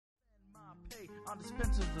On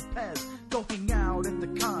dispensers of Pez, go hang out at the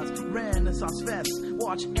cons, Renaissance fests,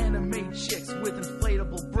 watch anime chicks with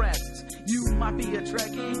inflatable breasts. You might be a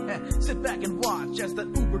Trekkie, sit back and watch as the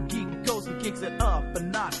uber geek goes and kicks it up a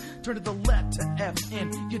notch. Turn to the letter F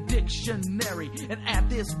in your dictionary and add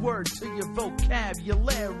this word to your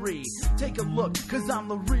vocabulary. Take a look, cause I'm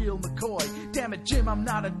the real McCoy. Damn it, Jim, I'm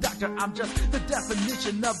not a doctor, I'm just the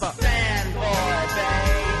definition of a fanboy,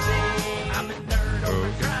 baby. I'm a nerd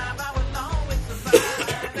overdrive, I will always survive.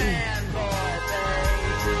 Fanboy,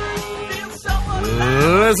 baby. Feel so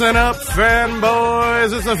alive. Listen up,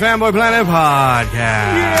 fanboys. It's the Fanboy Planet Podcast.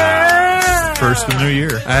 Yeah! First of the new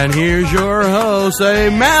year. And here's your host, a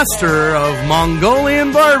master of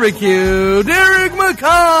Mongolian barbecue, Derek McCaw.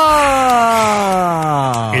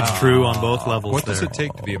 It's true on both levels. What does it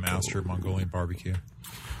take to be a master of Mongolian barbecue?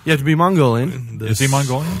 You have to be Mongolian. Is he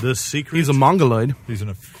Mongolian? The secret. He's a Mongoloid. He's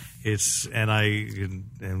an. And I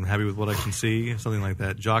am happy with what I can see, something like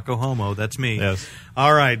that. Jocko Homo, that's me. Yes.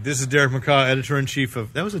 All right, this is Derek McCaw, editor-in-chief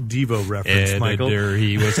of... That was a Devo reference, Michael.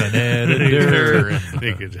 He was an editor.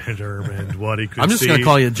 And what he could see. I'm just going to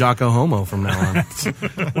call you Jocko Homo from now on.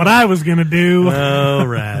 What I was going to do. Oh,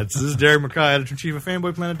 rats. This is Derek McCaw, editor-in-chief of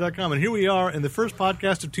FanboyPlanet.com, and here we are in the first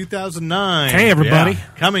podcast of 2009. Hey, everybody. Yeah.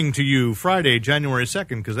 Coming to you Friday, January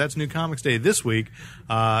 2nd, because that's New Comics Day this week,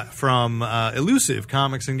 from Elusive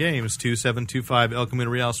Comics and Games, 2725 El Camino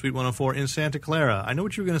Real, Suite 104 in Santa Clara. I know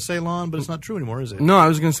what you were going to say, Lon, but it's not true anymore, is it? No, I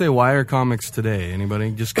was going to say, why are comics today?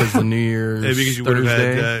 Anybody? Just because the New Year's because you would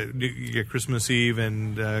Thursday? have had Christmas Eve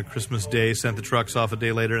and Christmas Day, sent the trucks off a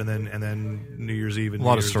day later, and then New Year's Eve and A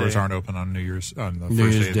lot New of Year's stores Day. aren't open on New first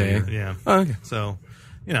Year's day of the Day. year. Yeah. Oh, okay. So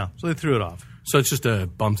they threw it off. So it's just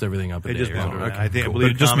bumps everything up a It day. just or bumped something. it. I think I But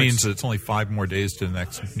believe it just comics- means that it's only 5 more days to the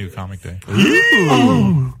next new comic day.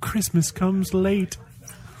 Oh, Christmas comes late.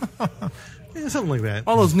 Yeah, something like that.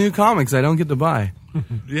 All those new comics I don't get to buy.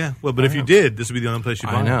 Yeah. Well, but if you did, this would be the only place you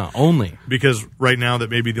buy. I know. Only. Because right now that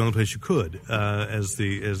may be the only place you could, as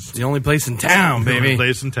The only place in town, the only baby.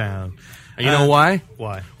 place in town. And you know why?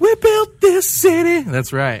 Why? We built this city.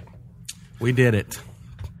 That's right. We did it.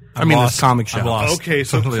 I mean, lost. this comic shop. I'm lost. Okay,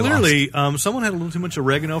 so Totally clearly someone had a little too much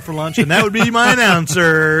oregano for lunch, and that would be my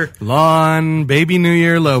announcer. Lon, Baby New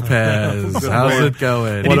Year Lopez. How's it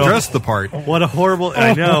going? And he dressed the part. What a horrible...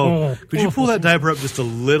 I know. Could you pull that diaper up just a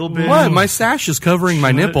little bit? What? My sash is covering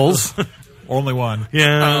my nipples. Only one.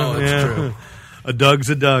 Yeah. Oh, that's true. A Doug's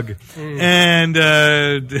a Doug. And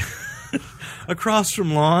across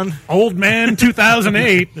from Lon, Old man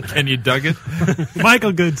 2008. And you dug it?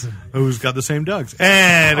 Michael Goodson. who's got the same Dougs.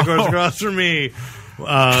 And, of course, across from me,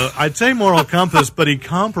 I'd say Moral Compass, but he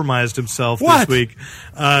compromised himself this week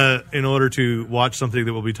in order to watch something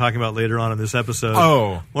that we'll be talking about later on in this episode.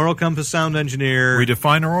 Oh. Moral Compass sound engineer. We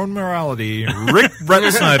define our own morality. Rick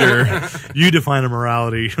Brett Snyder. You define a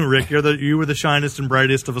morality, Rick. You were the shinest and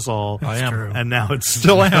brightest of us all. I am. true. And now it's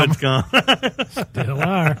Still now am. it's gone. Still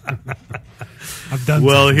are. I've done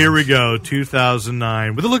Well, something. here we go,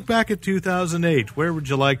 2009. With a look back at 2008, where would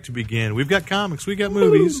you like to begin? We've got comics, we got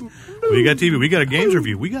movies, we got TV, we got a games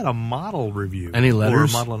review, we got a model review. Any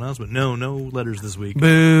letters? Or a model announcement. No letters this week.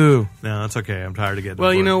 Boo. No, it's okay. I'm tired of getting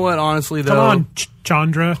Well, you it. know what? Honestly, though. Come on,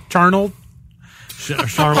 Chandra. Charnold.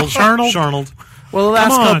 Charnold. Well, the last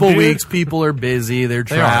Come on, couple dude. weeks, people are busy. They're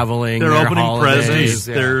traveling. They're opening holidays. presents.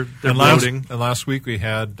 Yeah. They're And voting. last week we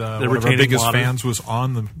had one of our retaining biggest water. fans was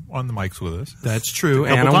on the mics with us. That's true.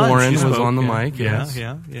 Couple Anna times Warren she was spoke, on the yeah. mic. Yes.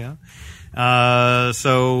 Yeah.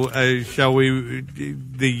 So, shall we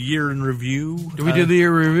the year in review? Do we do the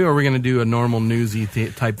year review, or are we going to do a normal newsy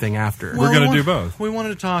type thing after? We're gonna do both. We wanted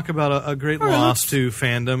to talk about a great loss to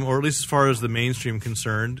fandom, or at least as far as the mainstream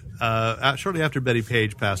concerned. Shortly after Betty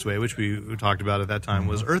Page passed away, which we talked about at that time,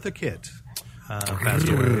 was Eartha Kitt passed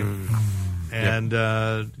away. And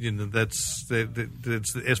that's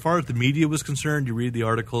as far as the media was concerned. You read the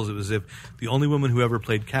articles; it was as if the only woman who ever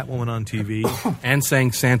played Catwoman on TV And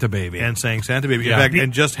sang Santa Baby. and sang Santa Baby. Yeah. In fact,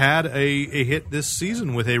 and just had a hit this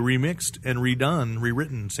season with a remixed and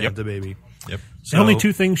rewritten Santa Baby. Yep. So, The only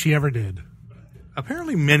two things she ever did.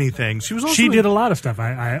 apparently many things. She was also She did a lot of stuff.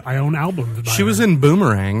 I own albums by She was her. in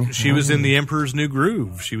Boomerang. She was in The Emperor's New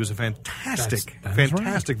Groove. She was a fantastic That's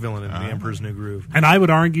villain in The Emperor's New Groove. And I would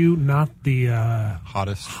argue not the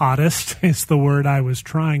Hottest. hottest is the word I was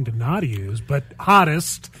trying to not use, but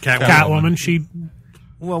hottest Catwoman. She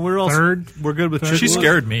Well, we're also Third. we're good with She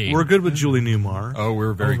scared me. We're good with Julie Newmar. Oh,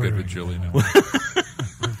 we're very good with Julie now.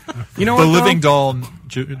 You know The what? living though? doll,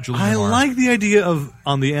 Julie I Newmar. like the idea of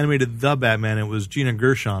on the animated The Batman. It was Gina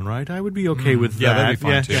Gershon, right? I would be okay with yeah, that. that'd be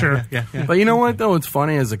fine, too. Sure. Yeah. But you know what, though? It's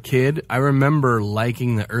funny. As a kid, I remember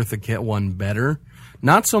liking the Eartha Kitt one better.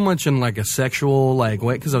 Not so much in like a sexual like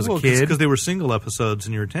way because I was a kid. Because they were single episodes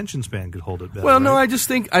and your attention span could hold it better. Well, no, I just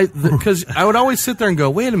think because I would always sit there and go,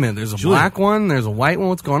 wait a minute, there's a black one, there's a white one,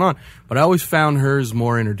 what's going on? But I always found hers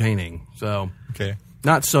more entertaining. So Okay.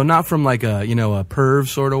 not from like a a perv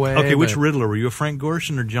sort of way. Okay, which but Riddler? Were you a Frank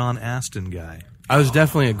Gorshin or John Aston guy? I was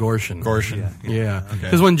definitely a Gorshin. Yeah.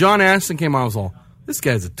 Because when John Aston came on, I was all, this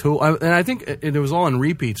guy's a tool. And I think it was all in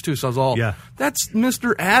repeats, too. So I was all, that's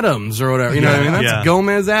Mr. Adams or whatever. You know what I mean? That's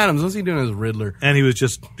Gomez Adams. What's he doing as Riddler? And he was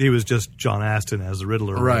just John Aston as the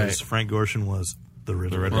Riddler. Right. Whereas Frank Gorshin was the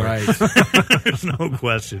Riddler. Right. There's no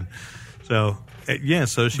question. So,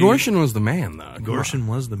 so she... Gorshin was the man, though. Gorshin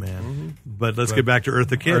was the man. Mm-hmm. But let's get back to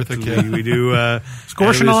Eartha Kitt. We do... Is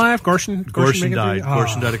Gorshin alive? Gorshin died.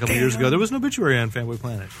 Gorshin died a couple years ago. There was no obituary on Fanboy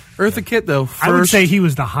Planet. Eartha Kitt, though, first... I would say he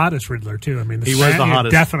was the hottest Riddler, too. I mean, he was the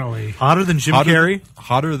hottest. Definitely. Hotter than Jim Carrey?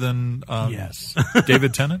 Hotter than yes.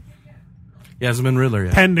 David Tennant? He hasn't been Riddler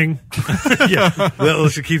yet. Pending. Well,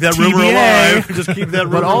 let's keep that rumor alive. Just keep that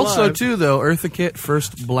rumor alive. But also, too, though, Eartha Kitt,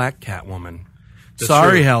 first black Catwoman.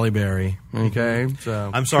 Sorry, Halle Berry. Okay,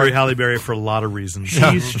 so I'm sorry, Halle Berry, for a lot of reasons.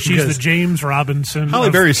 She's the James Robinson.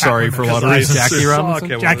 Halle Berry's sorry for a lot of reasons. Jackie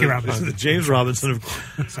Robinson. Jackie Robinson. The James Robinson of.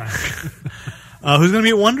 Sorry. Who's going to be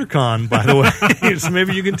at WonderCon, by the way? So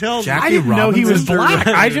maybe you can tell. I didn't know he was black.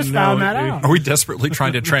 I just found that out. Are we desperately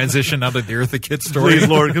trying to transition out of the Eartha Kitt story? Please,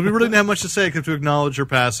 Lord, because we really didn't have much to say except to acknowledge her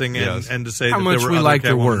passing and to say how that much there were we other liked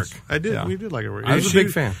her work. I did. Yeah. We did like her work. I was a big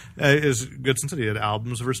fan. Is Goodson said he had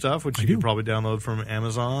albums of her stuff, which you could probably download from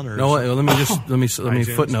Amazon or. No, let me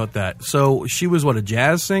footnote that. So she was what, a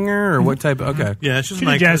jazz singer or what type of? Okay, yeah, she's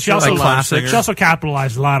a jazz. She also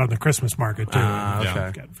capitalized a lot on the Christmas market too.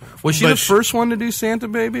 Okay. Was she the first one to do Santa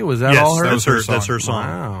Baby? Was that all her? That's her song.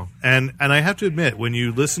 Wow. And I have to admit, when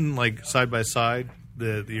you listen like side by side,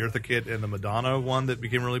 the Eartha Kitt and the Madonna one that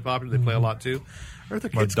became really popular, they play a lot too.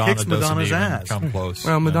 Eartha Kitt kicks Madonna's ass. Come close.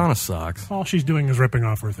 Well, Madonna sucks. All she's doing is ripping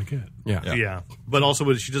off Eartha Kitt. Yeah. But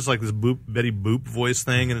also, she just like this Betty Boop voice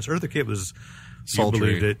thing, and it's Eartha Kitt was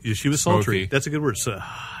sultry. You believed it. She was sultry. Smoky. That's a good word. So,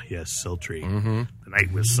 yes, sultry. Mm-hmm. The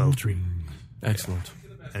night was sultry. Excellent.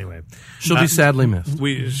 Anyway, she'll be sadly missed.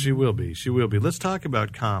 She will be. She will be. Let's talk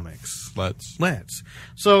about comics. Let's.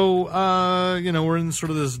 So, we're in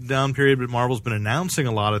sort of this down period, but Marvel's been announcing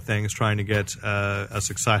a lot of things, trying to get us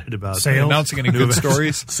excited about sales. Announcing any good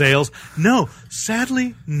stories? Sales? No,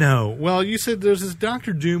 sadly, no. Well, you said there's this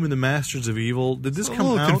Doctor Doom and the Masters of Evil. Did this come out?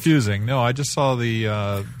 A little confusing. No, I just saw the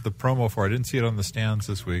promo for it. I didn't see it on the stands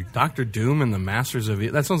this week. Doctor Doom and the Masters of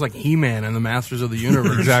Evil. That sounds like He-Man and the Masters of the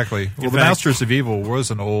Universe. Exactly. Well, the Masters of Evil was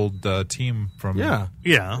an old team from... Yeah.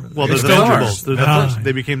 Well, they're the Thunderbolts.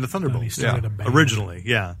 They became the Thunderbolts. Originally,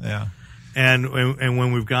 yeah. And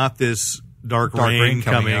when we've got this Dark Reign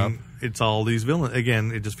coming, it's all these villains.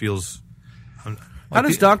 Again, it just feels... How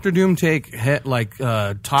does Doctor Doom take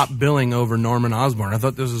top billing over Norman Osborn? I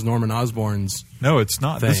thought this was Norman Osborn's. No, it's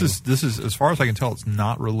not. Thing. This is as far as I can tell, it's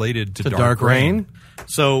not related to Dark Reign.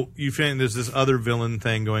 So you think there's this other villain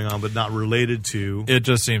thing going on, but not related to. It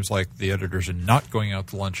just seems like the editors are not going out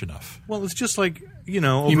to lunch enough. Well, it's just like you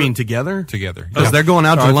mean together? Together, because they're going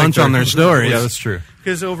out to lunch on their stories. Yeah, that's true.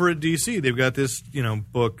 Because over at DC, they've got this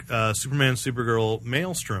book, Superman Supergirl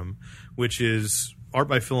Maelstrom, which is art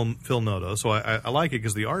by Phil Noto, so I like it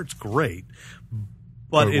because the art's great.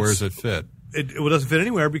 But where does it fit? It doesn't fit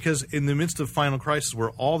anywhere because in the midst of Final Crisis, where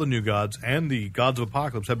all the new gods and the gods of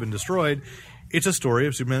Apocalypse have been destroyed, it's a story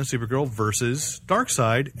of Superman and Supergirl versus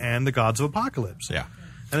Darkseid and the gods of Apocalypse. Yeah.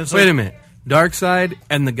 And it's Wait a minute. Darkseid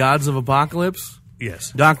and the gods of Apocalypse?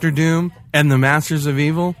 Yes. Doctor Doom and the Masters of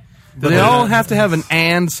Evil? Do they all have to have an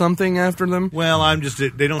and something after them? Well,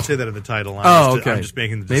 they don't say that in the title. Okay. I'm just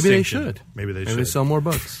making the Maybe they distinction. should. Maybe they Maybe sell more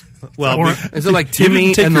books. Well, is it like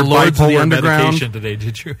Timmy and the Lords of the Underground today?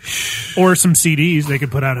 Did you? Or some CDs they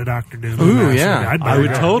could put out of Doctor Doom. Ooh, yeah, I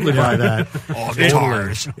would totally buy that. All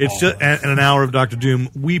guitars. It's just an hour of Doctor Doom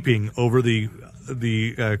weeping over the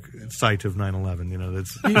site of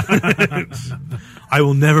 9/11. That's. I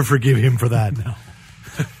will never forgive him for that. No.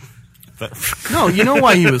 No, you know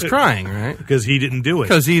why he was crying, right? Because he didn't do it.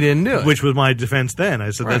 Because he didn't do it. Which was my defense then.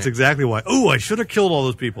 I said, that's exactly why. Oh, I should have killed all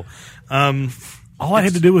those people. All I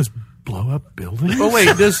had to do was blow up buildings. But wait,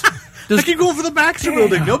 I keep going for the Baxter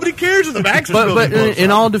building. Nobody cares if the Baxter building But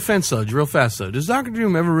in all defense, though, real fast, though, does Doctor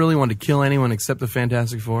Doom ever really want to kill anyone except the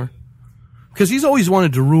Fantastic Four? Because he's always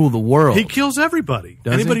wanted to rule the world. He kills everybody.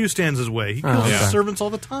 Anybody who stands his way. He kills his servants all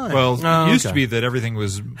the time. Well, it used to be that everything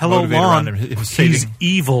was motivated Lon. around him. He's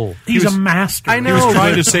evil. He's a master. I know. He was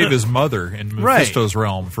trying to save his mother in Mephisto's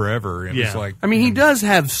realm forever. And it's like, I mean, he does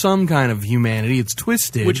have some kind of humanity. It's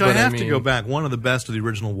twisted. Which I have to go back. One of the best of the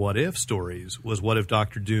original What If stories was what if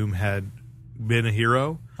Dr. Doom had been a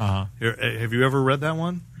hero. Have you ever read that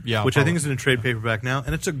one? Yeah. Which I think is in a trade paperback now.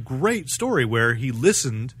 And it's a great story where he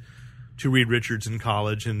listened to Reed Richards in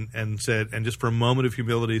college and said, and just for a moment of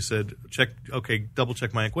humility said, double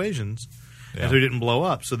check my equations. And so he didn't blow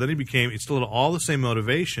up. So then he still had all the same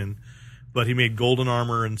motivation, but he made golden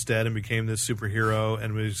armor instead and became this superhero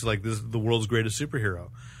and was like the world's greatest superhero.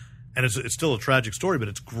 And it's still a tragic story, but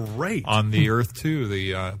it's great. On the Earth, too,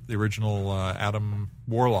 the original Adam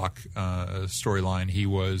Warlock storyline, he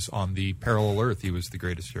was on the parallel Earth. He was the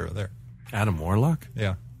greatest hero there. Adam Warlock?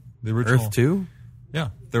 Yeah. The original Earth 2? Yeah.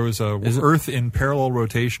 There was a Earth in parallel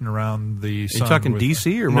rotation around the sun. Are you talking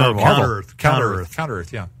DC or Marvel? No, Counter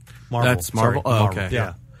Earth, yeah. Marvel. That's Marvel? Sorry, Marvel. Okay.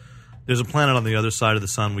 Yeah. There's a planet on the other side of the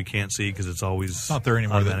sun we can't see because it's always It's not there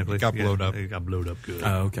anymore. It got blowed up. It got blowed up good.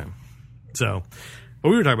 Oh, okay. So, but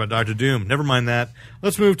we were talking about Dr. Doom. Never mind that.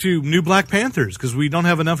 Let's move to new Black Panthers because we don't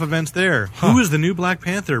have enough events there. Who is the new Black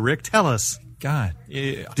Panther, Rick? Tell us. God.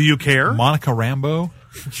 Do you care? Monica Rambeau?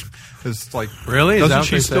 It's like, really?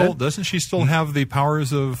 Doesn't she still have the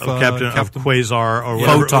powers of Captain Quasar or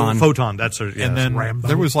whatever? Photon. That's her. And then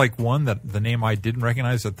there was like one that the name I didn't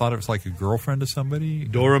recognize. I thought it was like a girlfriend of somebody.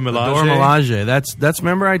 Dora Milaje. Dora Milaje. That's.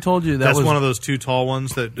 Remember I told you that's was one of those two tall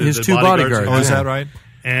ones that his the two bodyguards. Oh, is that right?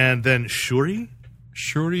 And then Shuri.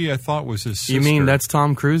 Shuri, I thought was his sister. You mean that's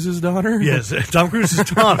Tom Cruise's daughter? Yes, Tom Cruise's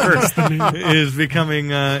daughter is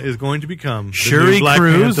going to become Shuri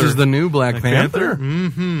Cruise is the new Black Panther.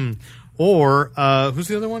 Mm-hmm. Or who's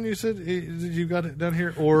the other one you said you got it down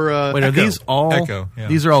here? Or wait, are these all Echo? Yeah.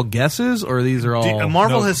 These are all guesses, or these are all?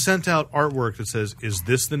 Marvel has sent out artwork that says, "Is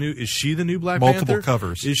she the new Black Panther?" Multiple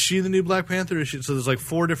covers. Is she the new Black Panther? So there's like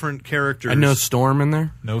 4 different characters. And no Storm in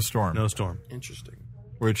there. No Storm. Interesting.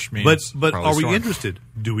 Which means, but are we Storm. interested?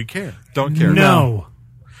 Do we care? Don't care. No.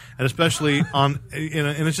 And especially and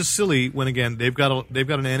it's just silly when again they've got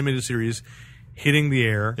an animated series hitting the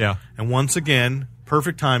air. Yeah. And once again,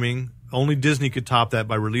 perfect timing. Only Disney could top that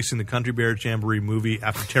by releasing the Country Bear Jamboree movie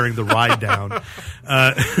after tearing the ride down.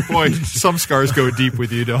 Boy, some scars go deep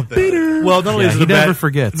with you, don't they? Well, not only is it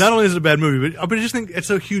Not only is it a bad movie, but I just think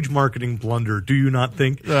it's a huge marketing blunder. Do you not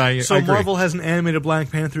think? I agree. Marvel has an animated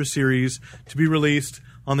Black Panther series to be released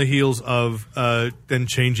on the heels of then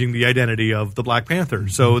changing the identity of the Black Panther,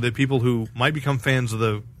 so that people who might become fans of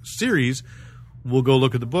the series will go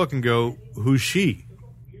look at the book and go, "Who's she?"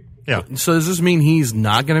 Yeah. So does this mean he's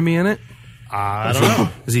not going to be in it? I don't know.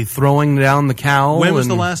 Is he throwing down the cowl? When was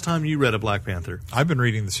the last time you read a Black Panther? I've been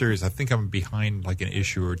reading the series. I think I'm behind like an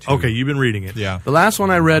issue or 2. Okay, you've been reading it. Yeah. The last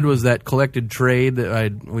one I read was that collected trade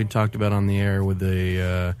that we talked about on the air with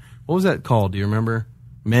the what was that called? Do you remember?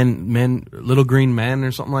 Little Green Men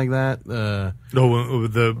or something like that. The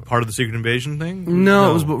part of the Secret Invasion thing?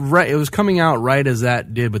 No, it was right. It was coming out right as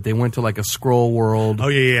that did, but they went to like a scroll world. Oh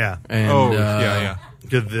yeah. And, yeah.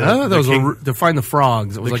 I thought that was to find the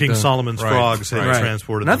frogs. It was the like King Solomon's frogs had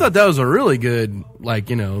transported them. And I thought that was a really good,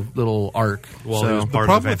 little arc. Well, the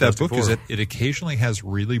problem with that book is that it occasionally has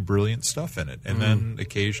really brilliant stuff in it, and then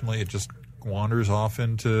occasionally it just wanders off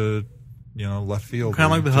into left field.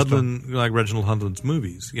 Kind of like Reginald Hudlin's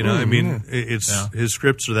movies. His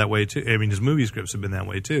scripts are that way too. I mean, his movie scripts have been that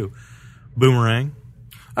way too. Boomerang.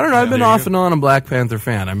 I don't know. I've been off and on a Black Panther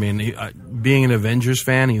fan. I mean, being an Avengers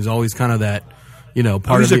fan, he's always kind of that.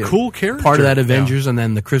 He's a cool character. Part of that Avengers, and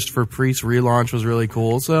then the Christopher Priest relaunch was really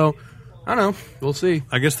cool. So, I don't know. We'll see.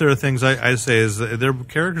 I guess there are things I say is there are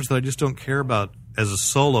characters that I just don't care about as a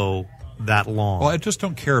solo that long. Well, I just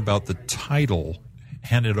don't care about the title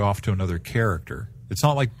handed off to another character. It's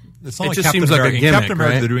not like just Captain seems America. like a gimmick, Captain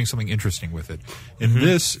America, right? they're doing something interesting with it. In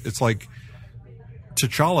this, it's like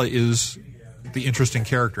T'Challa is the interesting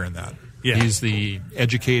character in that. Yeah. He's the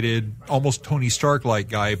educated, almost Tony Stark-like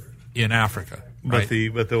guy in Africa. But the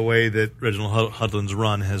way that Reginald Hudlin's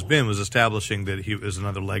run has been was establishing that he was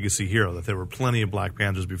another legacy hero, that there were plenty of Black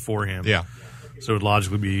Panthers before him. Yeah. So it would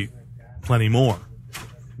logically be plenty more.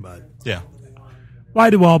 But yeah. Why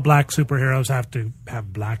do all black superheroes have to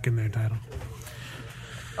have black in their title?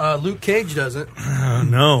 Luke Cage doesn't.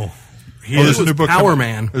 No. There's a new book Power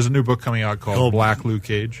Man. There's a new book coming out called Black Luke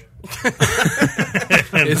Cage.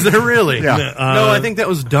 Is there really? Yeah. No, I think that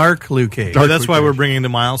was Dark Luke Cage. But that's why we're bringing the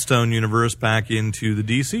Milestone universe back into the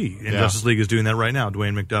DC. And Justice League is doing that right now.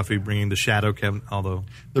 Dwayne McDuffie bringing the Shadow Cabinet, although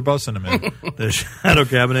they're buzzing him in. the Shadow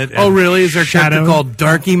Cabinet. Oh, really? Is there a character called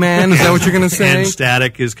Darky Man? Is that what you're going to say? And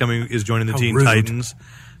Static is joining the Teen Titans.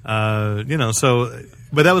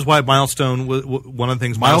 But that was why Milestone was one of the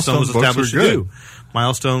things Milestone was established to do.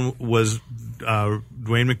 Milestone was Dwayne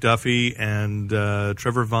McDuffie and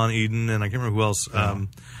Trevor Von Eden, and I can't remember who else. A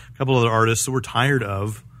couple other artists that were tired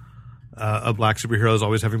of black superheroes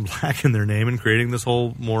always having black in their name and creating this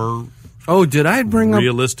whole more. Oh, did I bring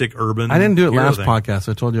realistic urban? I didn't do it last thing. podcast.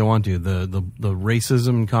 I told you I want to. The racism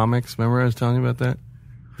in comics. Remember I was telling you about that?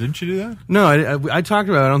 Didn't you do that? No, I talked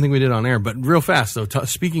about it. I don't think we did on air. But real fast, though,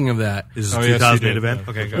 speaking of that. Is this a 2008 event?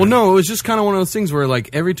 Okay, go well, no, it was just kind of one of those things where, like,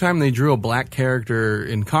 every time they drew a black character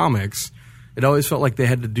in comics, it always felt like they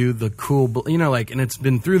had to do the cool, and it's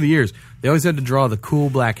been through the years. They always had to draw the cool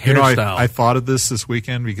black hairstyle. I thought of this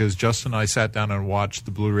weekend because Justin and I sat down and watched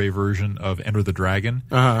the Blu-ray version of Enter the Dragon,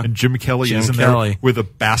 and Jim Kelly is in there with a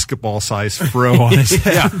basketball-sized fro on his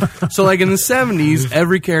head. Yeah. So, like, in the 70s,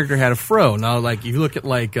 every character had a fro. Now, like, you look at,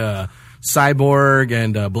 like, Cyborg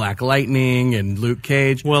and Black Lightning and Luke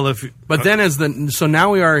Cage. Well, so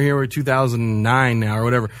now we're 2009 now or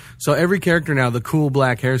whatever. So every character now, the cool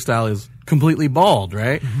black hairstyle is completely bald,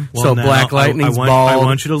 right? Mm-hmm. Well, so Black Lightning's bald. I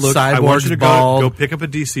want you to look. Cyborg's I want you to bald. go pick up a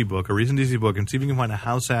DC book, a recent DC book, and see if you can find a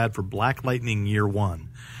house ad for Black Lightning Year One,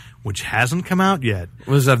 which hasn't come out yet.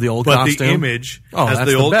 Was that the old but costume? But the image has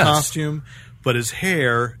the old costume, but his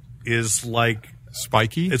hair is like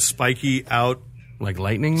spiky. It's spiky out. Like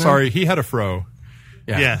lightning? Then? Sorry, he had a fro.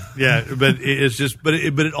 Yeah. But it's just, but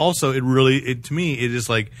it also to me it is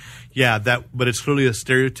like, but it's clearly a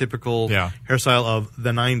stereotypical hairstyle of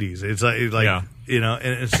the '90s. It's like and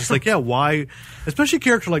it's just like, why? Especially a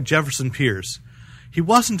character like Jefferson Pierce, he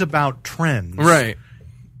wasn't about trends, right?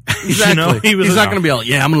 Exactly. He's not going to be all, I'm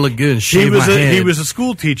going to look good and shave my head. He was a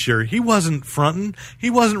school teacher. He wasn't fronting. He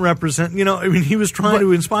wasn't representing. He was trying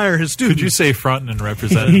to inspire his students. Could you say fronting and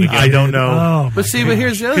representing again? I don't know. But here's the other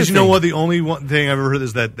thing. Because you know what? The only thing I've ever heard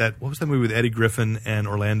is that what was that movie with Eddie Griffin and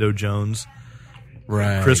Orlando Jones?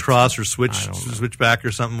 Right. Crisscross or Switchback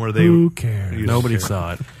or something where they... Who cares? Nobody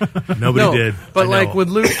saw it. Nobody did. But like with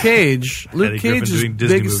Luke Cage, Cage's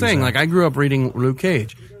biggest thing. Like I grew up reading Luke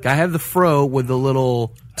Cage. Guy had the fro with the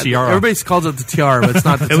little... tiara. Everybody calls it the tiara, but it's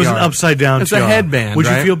not the tiara. It was an upside-down tiara. It's a headband, Would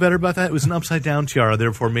right? you feel better about that? It was an upside-down tiara,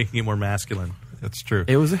 therefore making it more masculine. That's true.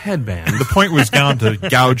 It was a headband. The point was down to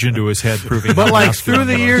gouge into his head, proving. But like through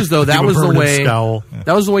the years, though, that was the way. Scowl.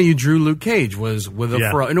 That was the way you drew Luke Cage was with a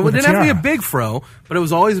fro, and it didn't have to be a big fro, but it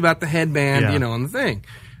was always about the headband, on the thing.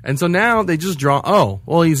 And so now they just draw.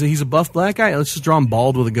 He's a buff black guy. Let's just draw him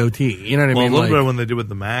bald with a goatee. You know what I mean? A little bit when they did with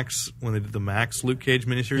the Max, when they did the Max Luke Cage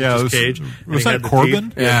miniseries. Yeah, Cage. Was that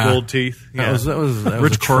Corbin? Gold teeth. Yeah. That was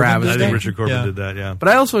Rich Corbin. I think Richard Corbin did that. Yeah. But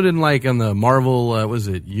I also didn't like on the Marvel.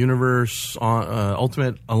 Universe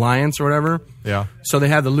Ultimate Alliance or whatever? Yeah. So they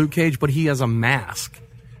had the Luke Cage, but he has a mask.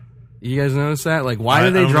 You guys notice that? Like, why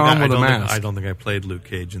did they draw him with a mask? I don't think I played Luke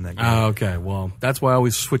Cage in that game. Oh, okay. Well, that's why I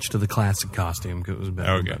always switched to the classic costume because it was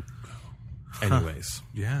better. Okay. Anyways.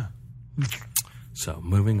 Yeah. So,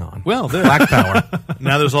 moving on. Well, Black Power.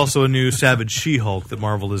 Now there's also a new Savage She-Hulk that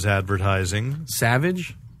Marvel is advertising.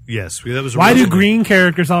 Savage? Yes. That was why do green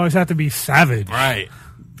characters always have to be savage? Right.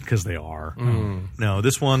 Because they are. No,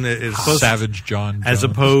 this one is Savage John Jones. As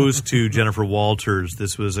opposed to Jennifer Walters,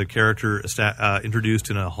 this was a character introduced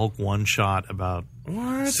in a Hulk one-shot about 6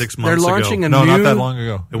 months ago. They're launching a No, new... not that long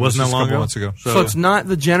ago. It wasn't that long ago? Months ago. So it's not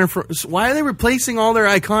the Jennifer... Why are they replacing all their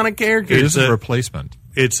iconic characters? It is a replacement.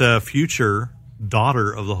 It's a future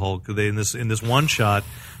daughter of the Hulk. In this one-shot,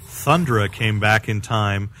 Thundra came back in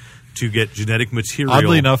time to get genetic material.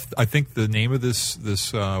 Oddly enough, I think the name of this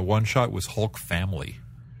one-shot was Hulk Family.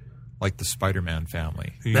 Like the Spider-Man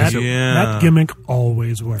family. That gimmick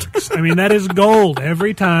always works. I mean, that is gold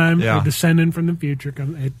every time a descendant from the future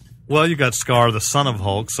comes. Well, you got Scar, the son of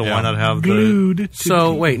Hulk, so why not have glued?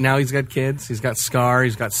 So wait, now he's got kids. He's got Scar.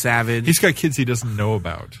 He's got Savage. He's got kids he doesn't know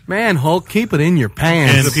about. Man, Hulk, keep it in your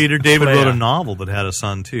pants. And Peter David wrote a novel that had a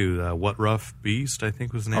son too. What Rough Beast, I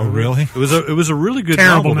think was the name. Oh, really? It was a really good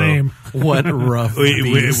terrible novel, name. What Rough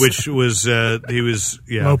Beast? Which was he was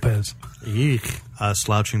Lopez. Eek.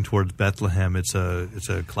 Slouching towards Bethlehem. It's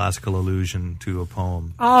a classical allusion to a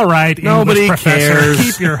poem. All right, nobody English cares.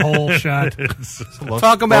 Keep your hole shut.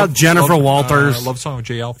 Talk about Jennifer Walters. Love song of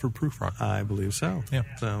J. Alfred Prufrock. I believe so. Yeah.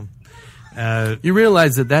 So You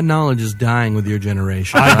realize that knowledge is dying with your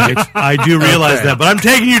generation, right? I do realize that, but I'm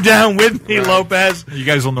taking you down with me, Lopez. You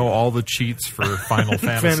guys will know all the cheats for Final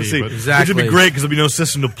Fantasy. Exactly. Which would be great because there'll be no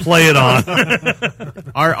system to play it on.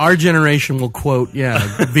 Our generation will quote,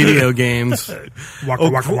 video games.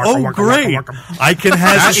 Great! I can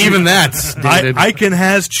has even that's dated. I can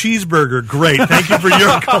has cheeseburger. Great, thank you for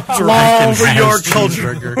your cultural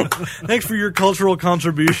Thanks for your cultural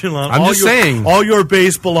contribution. I'm just saying, all your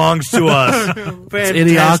base belongs to us. It's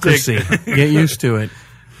idiocracy. Get used to it.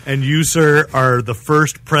 And you, sir, are the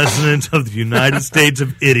first president of the United States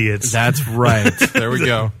of idiots. That's right. There we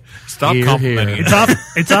go. Stop complimenting it.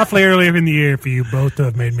 It's awfully early in the year for you both to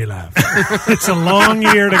have made me laugh. It's a long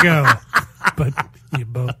year to go, but you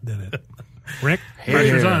both did it. Rick,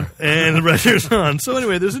 pressure's on. And the pressure's on. So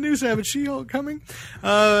anyway, there's a new Savage She-Hulk coming.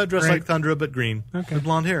 Dressed like Thundra, but green. Okay. With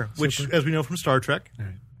blonde hair, which, as we know from Star Trek,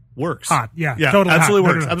 works. Hot, yeah. Totally absolutely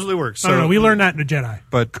hot. works. No. Absolutely works. So, we learned that in the Jedi.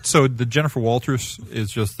 But so the Jennifer Walters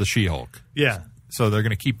is just the She-Hulk. Yeah. So they're going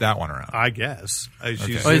to keep that one around. I guess.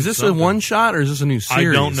 Is this a one shot or is this a new series?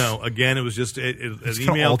 I don't know. Again, it was just an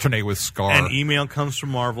email. Alternate with Scar. An email comes from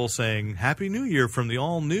Marvel saying, "Happy New Year" from the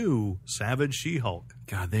all-new Savage She-Hulk.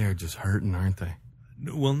 God, they are just hurting, aren't they?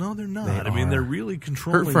 Well, no, they're not. They're really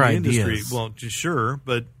controlling the industry. Well, sure,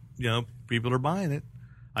 but people are buying it.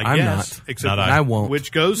 I guess. Not. Except I won't.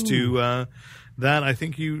 Which goes to that. I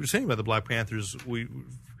think you were saying about the Black Panthers. We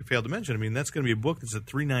failed to mention. I mean, that's going to be a book that's at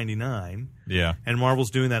 $3.99. Yeah. And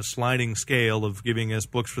Marvel's doing that sliding scale of giving us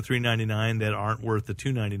books for $3.99 that aren't worth the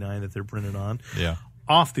 $2.99 that they're printed on. Yeah.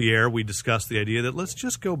 Off the air, we discussed the idea that let's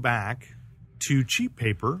just go back to cheap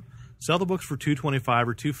paper. Sell the books for $2.25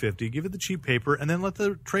 or $2.50. Give it the cheap paper, and then let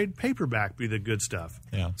the trade paperback be the good stuff.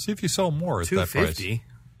 Yeah. See if you sell more at that price. $2.50.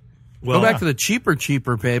 Well, go back to the cheaper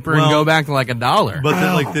paper and go back to like $1.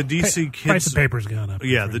 But the DC Kids price of paper's gone up.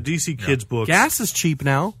 Yeah, the DC Kids books. Gas is cheap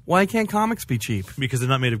now. Why can't comics be cheap? Because they're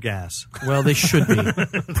not made of gas. Well, they should be.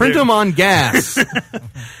 Print them on gas.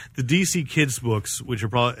 The DC Kids books, which are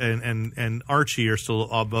probably and Archie, are still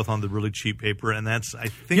both on the really cheap paper, and that's I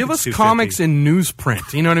think give us comics in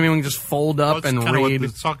newsprint. You know what I mean? We can just fold up and read. What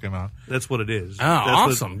it's talking about. That's what it is. Oh,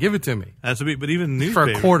 awesome! Give it to me. That's but even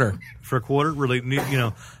newspaper for a quarter, really.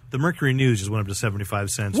 The Mercury News just went up to 75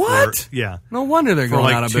 cents. What? Yeah. No wonder they're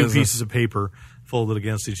going out of business. For 2 pieces of paper folded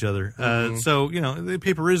against each other. So, the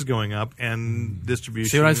paper is going up and distribution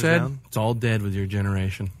See what I is said? down. It's all dead with your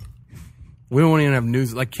generation. We don't even have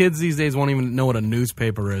news. Like, kids these days won't even know what a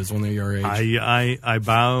newspaper is when they're your age. I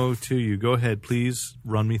bow to you. Go ahead. Please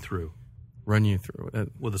run me through. Run you through.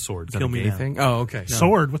 With a sword. Is that Kill a me gay now. thing? Oh, okay. No.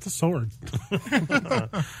 Sword? What's a sword?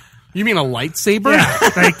 You mean a lightsaber? Yeah,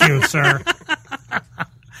 thank you, sir.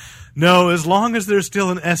 No, as long as there's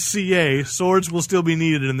still an SCA, swords will still be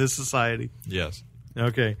needed in this society. Yes.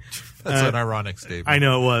 Okay. That's an ironic statement. I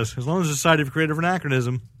know it was. As long as the Society for Creative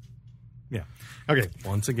Anachronism. Yeah. Okay.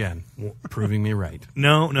 Once again, proving me right.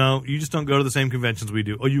 No, you just don't go to the same conventions we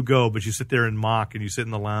do. Oh, you go, but you sit there and mock, and you sit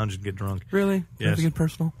in the lounge and get drunk. Really? Yes. Have to get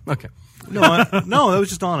personal? Okay. No, that was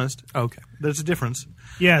just honest. Okay. There's a difference.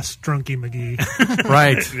 Yes, Drunky McGee.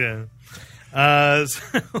 Right. Yeah.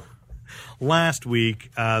 So last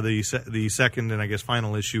week, the second and I guess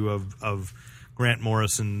final issue of Grant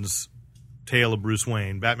Morrison's Tale of Bruce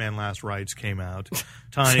Wayne, Batman Last Rites, came out.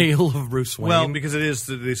 Tale of Bruce Wayne? Well, because it is,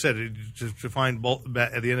 they said, to find,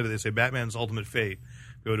 at the end of it, they say Batman's ultimate fate,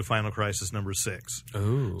 go to Final Crisis number 6.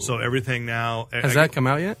 Ooh. So everything now... Has that come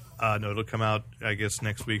out yet? No, it'll come out, I guess,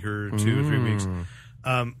 next week or 2 or 3 weeks.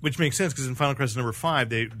 Which makes sense, because in Final Crisis number 5,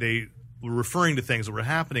 they were referring to things that were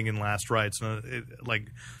happening in Last Rites, and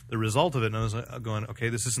like the result of it, and I was going, okay,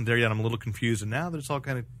 this isn't there yet. I'm a little confused, and now that it's all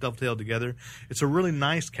kind of dovetailed together, it's a really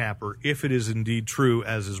nice capper, if it is indeed true,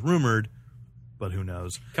 as is rumored, but who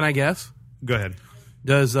knows. Can I guess? Go ahead.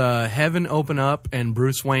 Does heaven open up and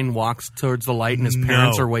Bruce Wayne walks towards the light and his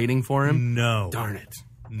parents are waiting for him? No. Darn it.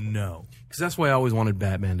 No. Because that's why I always wanted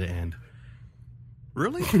Batman to end.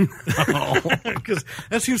 Really? Because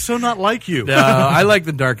that seems so not like you. I like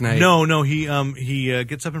the Dark Knight. No. He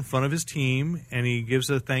gets up in front of his team and he gives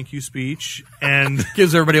a thank you speech and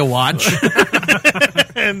gives everybody a watch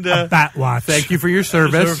and a bat watch. Thank you for your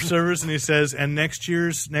service. And he says, and next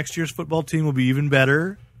year's football team will be even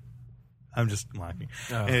better. I'm just mocking.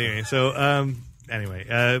 Oh. Anyway,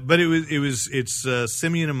 so but it's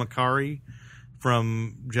Simeon and Makari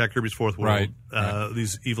from Jack Kirby's Fourth World. Right.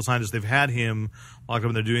 These evil scientists, they've had him locked up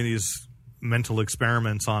and they're doing these mental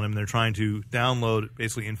experiments on him. They're trying to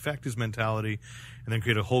basically infect his mentality and then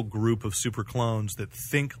create a whole group of super clones that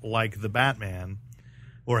think like the Batman.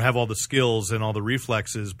 or have all the skills and all the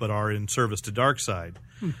reflexes, but are in service to Darkseid.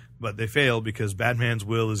 But they fail because Batman's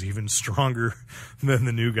will is even stronger than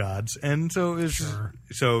the New Gods, and so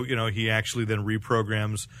he actually then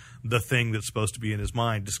reprograms the thing that's supposed to be in his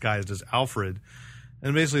mind, disguised as Alfred.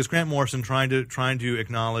 And basically, it's Grant Morrison trying to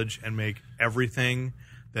acknowledge and make everything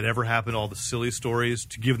that ever happened, all the silly stories,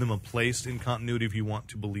 to give them a place in continuity if you want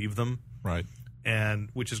to believe them. Right. And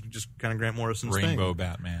which is just kind of Grant Morrison's Rainbow thing.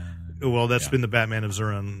 Batman. Well, that's been the Batman of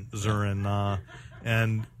Zurin,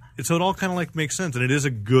 and so it all kind of like makes sense. And it is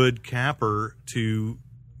a good capper to,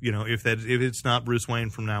 if it's not Bruce Wayne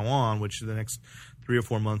from now on, which the next 3 or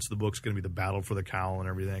 4 months of the book's going to be the battle for the cowl and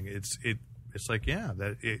everything. It's like,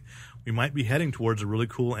 we might be heading towards a really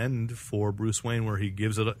cool end for Bruce Wayne where he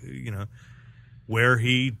gives it, where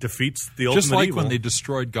he defeats the ultimate just like evil. when they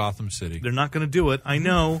destroyed Gotham City. They're not going to do it. I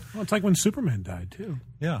know. Well, it's like when Superman died too.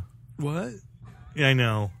 Yeah. What? Yeah, I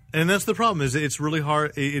know. And that's the problem. Is it's really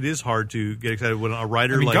hard. It is hard to get excited when a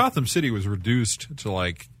writer Gotham City was reduced to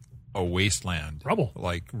like a wasteland, rubble.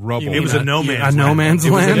 It was a no man's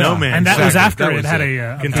land. And that was after it had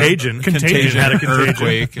a contagion. Contagion had a contagion.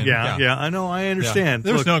 Earthquake. And, yeah. I know. I understand.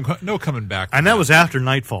 Yeah. There was no coming back. And that was after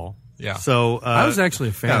Nightfall. Yeah. So I was actually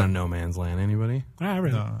a fan of No Man's Land. Anybody? I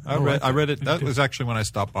read it. I read it. That was actually when I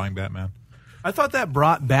stopped buying Batman. I thought that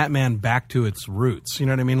brought Batman back to its roots. You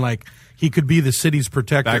know what I mean? Like he could be the city's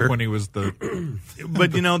protector. Back when he was the.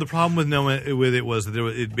 But the problem with it was that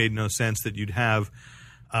it made no sense that you'd have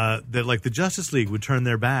that like the Justice League would turn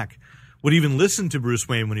their back, would even listen to Bruce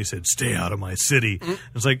Wayne when he said, "Stay out of my city."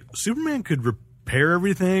 It's like Superman could repair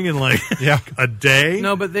everything in like a day.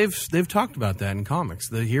 No, but they've talked about that in comics.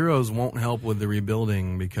 The heroes won't help with the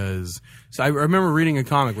rebuilding because. So I remember reading a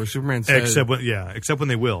comic where Superman said, except when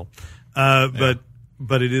they will.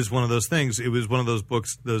 But it is one of those things. It was one of those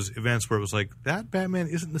books, those events where it was like, that Batman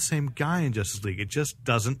isn't the same guy in Justice League. It just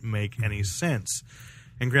doesn't make any sense.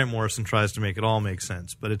 And Grant Morrison tries to make it all make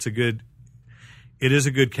sense. But it is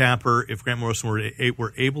a good capper if Grant Morrison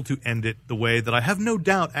were able to end it the way that I have no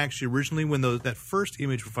doubt actually originally when that first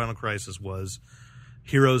image for Final Crisis was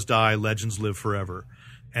heroes die, legends live forever.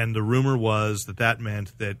 And the rumor was that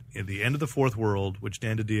meant that at the end of the Fourth World, which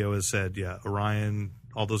Dan DiDio has said, Orion,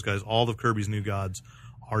 all those guys, all of Kirby's New Gods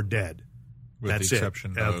are dead. With That's the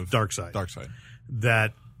exception of Darkseid.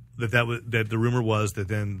 That the rumor was that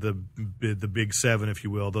then the Big Seven, if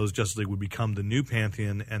you will, those Justice League would become the new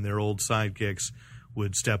Pantheon, and their old sidekicks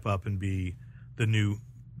would step up and be the new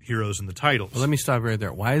heroes in the titles. Well, let me stop right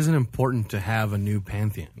there. Why is it important to have a new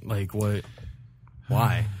Pantheon? Like what?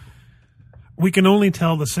 Why? We can only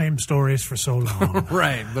tell the same stories for so long.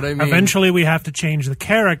 Right, but I mean... Eventually we have to change the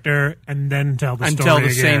character and then tell the story and tell the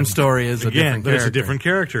again. Same story as a different character. It's a different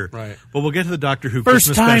character. Right. But we'll get to the Doctor Who First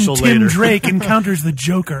Christmas time special Tim later. Drake encounters the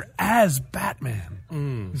Joker as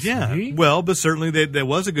Batman. Yeah. See? Well, but certainly there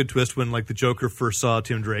was a good twist when like the Joker first saw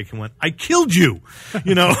Tim Drake and went, "I killed you."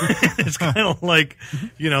 It's kind of like,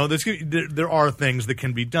 there are things that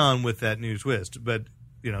can be done with that new twist. But,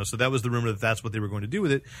 so that was the rumor that that's what they were going to do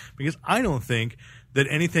with it, because I don't think that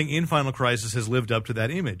anything in Final Crisis has lived up to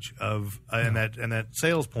that image of and that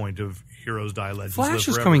sales point of heroes die, legends live Flash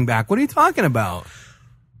is forever. coming back. What are you talking about?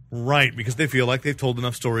 Right, because they feel like they've told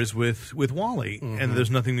enough stories with Wally, and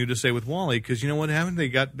there's nothing new to say with Wally, because you know what happened?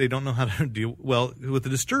 They don't know how to deal well with the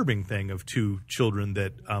disturbing thing of two children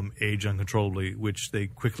that age uncontrollably, which they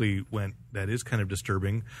quickly went, that is kind of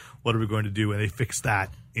disturbing. What are we going to do? And they fixed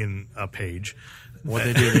that in a page. What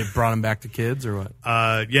they do? They brought him back to kids, or what?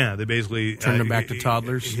 They basically turned him back to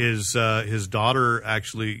toddlers. His daughter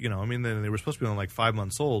actually, they were supposed to be only like 5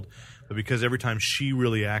 months old, but because every time she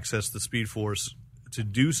really accessed the Speed Force to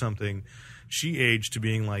do something, she aged to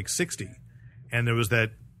being like 60, and there was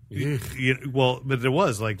that. But there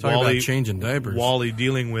was like Talk Wally about changing diapers. Wally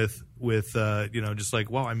dealing with just like,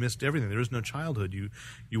 wow, I missed everything. There is no childhood.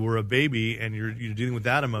 You were a baby, and you're dealing with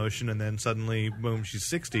that emotion, and then suddenly, boom, she's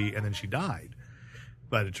 60, and then she died.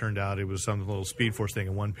 But it turned out it was some little Speed Force thing,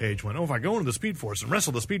 and one page went, if I go into the Speed Force and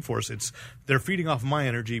wrestle the Speed Force, they're feeding off my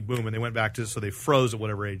energy, boom, and they went back to, so they froze at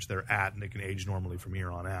whatever age they're at, and they can age normally from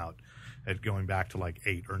here on out, at going back to like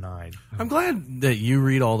 8 or 9. I'm glad that you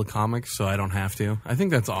read all the comics, so I don't have to. I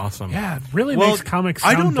think that's awesome. Yeah, it really makes comics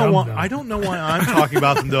sound I don't know dumb, why. though. I don't know why I'm talking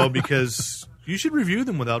about them though, because you should review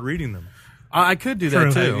them without reading them. I could do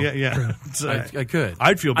that too. Yeah. I could.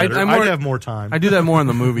 I'd feel better. I'd have more time. I do that more in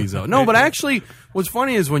the movies, though. No, but actually, what's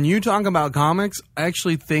funny is when you talk about comics, I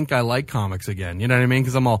actually think I like comics again. You know what I mean?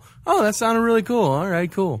 Because I'm all, that sounded really cool. All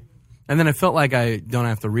right, cool. And then I felt like I don't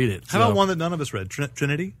have to read it. How about one that none of us read?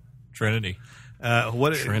 Trinity? Trinity.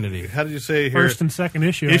 What Trinity? How did you say here? First and second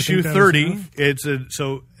issue. Issue 30. It's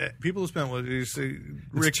people have spent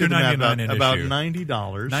Rick did the math, about $90.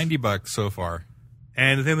 $90 so far.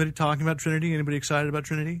 And is anybody talking about Trinity? Anybody excited about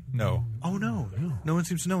Trinity? No. Oh no one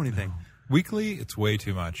seems to know anything. Weekly, it's way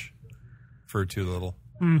too much for too little.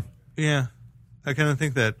 Yeah, I kind of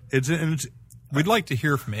think that it's. We'd like to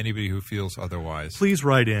hear from anybody who feels otherwise. Please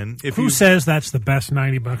write in. Who says that's the best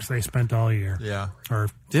 $90 they spent all year? Yeah. Or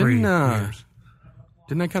 3 years.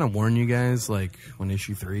 Didn't I kind of warn you guys, like, when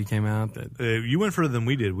issue 3 came out? That you went further than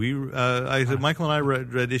we did. Michael and I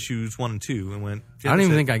read issues 1 and 2 and went. I don't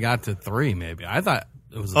even think I got to 3, maybe. I thought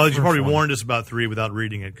it was you probably warned us about 3 without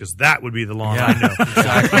reading it, because that would be the long I know.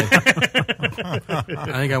 Exactly.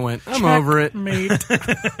 I think I went, I'm over it. Mate.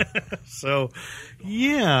 So,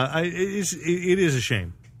 yeah, it is a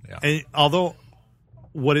shame. Yeah. And although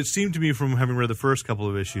what it seemed to me from having read the first couple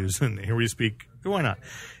of issues, and here we speak, why not,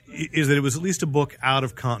 is that it was at least a book out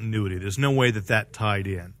of continuity. There's no way that tied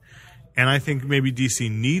in. And I think maybe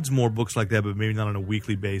DC needs more books like that, but maybe not on a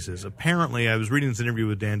weekly basis. Apparently, I was reading this interview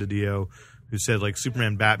with Dan DiDio, who said, like,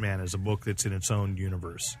 Superman Batman is a book that's in its own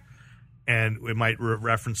universe. And it might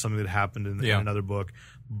reference something that happened in another book.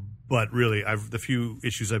 But really, the few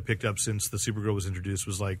issues I picked up since the Supergirl was introduced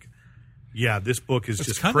was like, yeah, this book is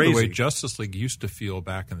just kind crazy. of the way Justice League used to feel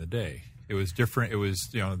back in the day. It was different. It was,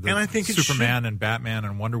 and I think Superman and Batman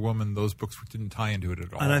and Wonder Woman, those books didn't tie into it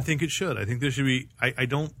at all. And I think it should. I think there should be, I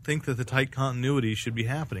don't think that the tight continuity should be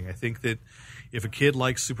happening. I think that if a kid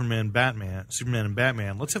likes Superman and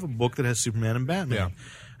Batman, let's have a book that has Superman and Batman. Yeah.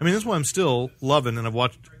 I mean, that's why I'm still loving, and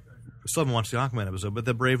still haven't watched the Aquaman episode, but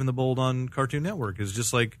the Brave and the Bold on Cartoon Network is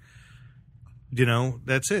just like,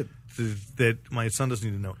 that's it. That my son doesn't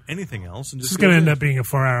need to know anything else. And This is going to end up being a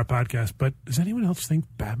 4-hour podcast, but does anyone else think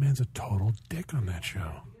Batman's a total dick on that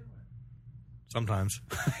show? Sometimes.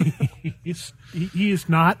 He is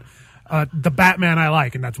not the Batman I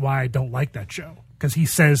like, and that's why I don't like that show, because he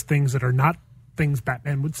says things that are not things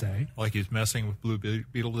Batman would say. Like he's messing with Blue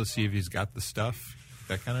Beetle to see if he's got the stuff,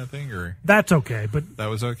 that kind of thing, or that's okay. But that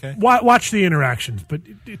was okay. Watch the interactions, but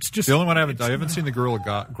it's just the only one I haven't seen the Gorilla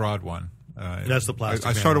Grodd one. That's the plastic.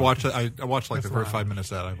 I started watching. I watched like the first 5 minutes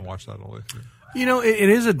of that. I haven't watched that all the way through. It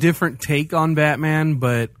is a different take on Batman,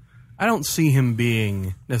 but I don't see him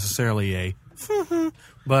being necessarily a.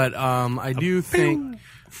 But I do think.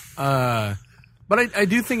 But I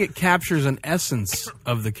do think it captures an essence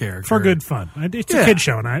of the character for good fun. It's a kid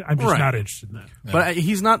show, and I'm just not interested in that. Yeah. But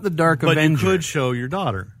he's not the Dark Avenger. But you could show your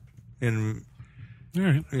daughter,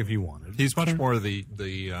 if you wanted. He's much more the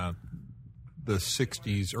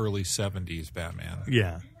 60s, early 70s Batman.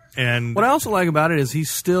 Yeah. And what I also like about it is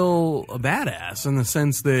he's still a badass in the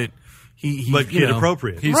sense that but kid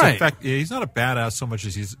appropriate. He's he's not a badass so much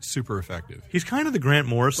as he's super effective. He's kind of the Grant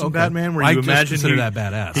Morrison Batman, where you imagine that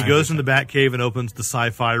badass. He goes in the Batcave and opens the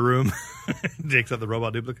sci-fi room, takes out the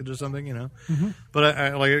robot duplicates or something, Mm-hmm. But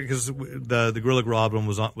I like it because the Gorilla Grodd one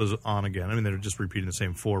was on again. I mean, they're just repeating the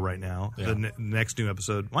same 4 right now. Yeah. The next new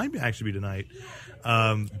episode might actually be tonight.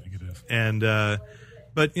 I think it is. And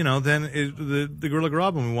but then the Gorilla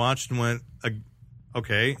Grodd one we watched and went,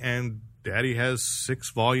 okay, and Daddy has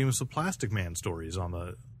 6 volumes of Plastic Man stories on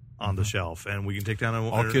the shelf, and we can take down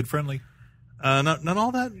all kid friendly. Not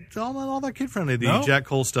all that kid friendly. The Jack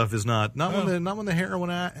Cole stuff is not when the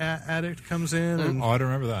heroin addict comes in. I don't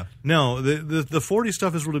remember that. No, the 40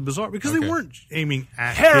 stuff is really bizarre because they weren't aiming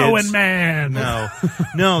at Heroin kids. Man.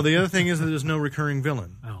 No. The other thing is that there's no recurring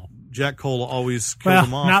villain. Oh. Jack Cole always killed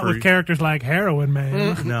them off. Not with characters like Heroin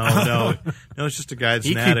Man. No. It's just a guy that's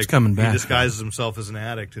an addict. Keeps coming back. He disguises himself as an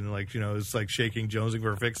addict and it's like shaking, jonesing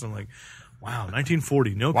for a fix. I'm like, wow,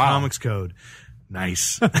 1940, no comics code.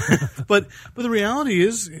 Nice. But the reality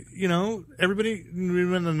is, everybody, we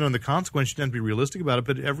don't know the consequence. You didn't be realistic about it,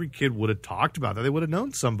 but every kid would have talked about that. They would have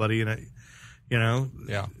known somebody, and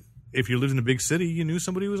if you lived in a big city, you knew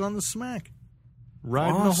somebody who was on the smack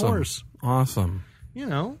riding a horse. Awesome.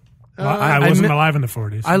 I wasn't alive in the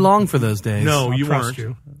 40s. I long for those days. No, you trust weren't.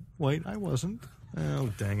 You. Wait, I wasn't.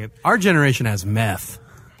 Oh, dang it. Our generation has meth.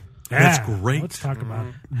 Yeah, that's great. Let's talk about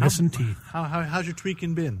missing teeth. How's your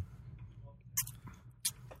tweaking been?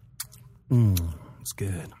 It's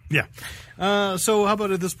good. Yeah. So how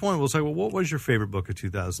about at this point, we'll say, well, what was your favorite book of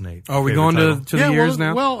 2008? Are we going to the years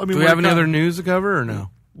now? Well, I mean, do we have any other news to cover or no?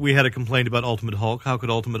 We had a complaint about Ultimate Hulk. How could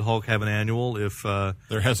Ultimate Hulk have an annual if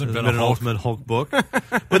there hasn't been an Ultimate Hulk book?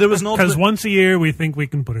 But there was an because once a year we think we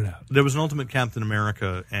can put it out. There was an Ultimate Captain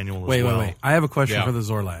America annual as well. Wait. I have a question for the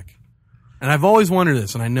Zorlak. And I've always wondered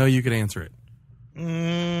this, and I know you could answer it.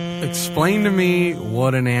 Explain to me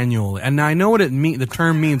what an annual, and I know what it the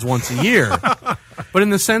term means once a year. But in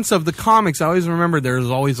the sense of the comics, I always remember there was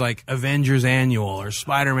always like Avengers Annual or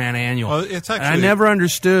Spider-Man Annual. Well, it's actually, and I never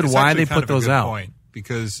understood why they put those out. Point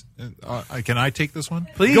because can I take this one?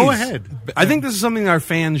 Please go ahead. I think this is something our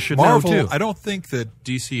fans should know too. I don't think that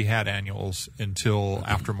DC had annuals until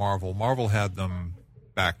after Marvel. Marvel had them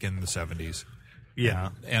back in the 70s. Yeah,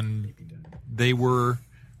 and they were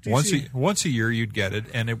once a year you'd get it,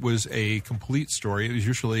 and it was a complete story. It was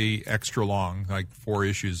usually extra long, like 4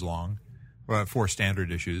 issues long, 4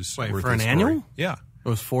 standard issues. Wait, for an annual? Yeah. It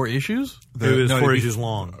was 4 issues? It was 4 issues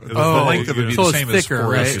long. It was the length of it would be the same thicker, as 4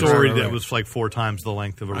 right? A story that was like 4 times the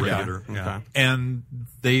length of a regular. Okay. And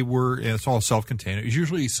it's all self-contained. It was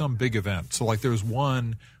usually some big event. So like there was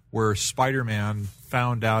one where Spider-Man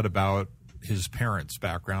found out about his parents'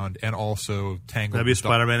 background and also tangled. That'd be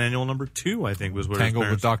Spider-Man Annual number 2, I think, was where tangled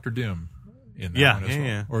with Dr. Doom in that one as well.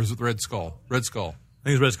 Yeah. Or is it Red Skull? Red Skull. I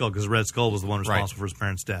think it's Red Skull because Red Skull was the one responsible for his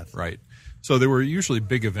parents' death. Right. So they were usually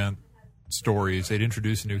big event stories. They'd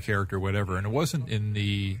introduce a new character, whatever. And it wasn't in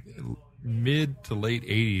the mid to late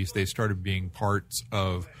 80s they started being parts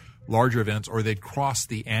of larger events, or they'd cross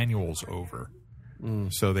the annuals over.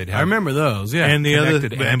 So they'd have. I remember those, yeah. And the other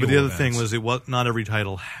events. thing was not every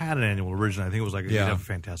title had an annual originally. I think it was like you'd have a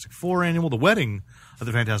Fantastic Four annual. The wedding of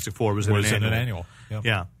the Fantastic Four was in an annual. Yep.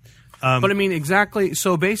 Yeah. But I mean, exactly.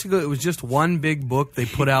 So basically, it was just one big book they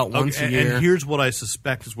put out once a year. And here's what I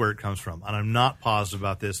suspect is where it comes from. And I'm not positive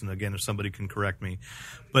about this. And again, if somebody can correct me,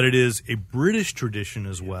 but it is a British tradition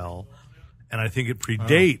as well. And I think it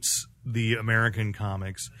predates the American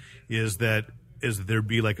comics. Is that there'd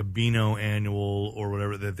be like a Beano annual or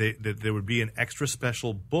whatever, that there would be an extra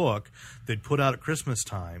special book they'd put out at Christmas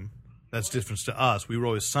time. That's different to us. We were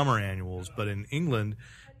always summer annuals, but in England,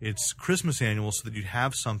 it's Christmas annuals, so that you'd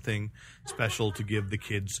have something special to give the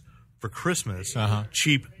kids for Christmas.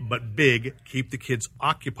 Cheap but big, keep the kids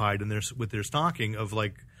occupied with their stocking of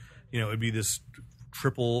it'd be this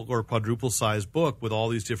triple or quadruple sized book with all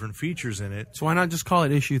these different features in it. So why not just call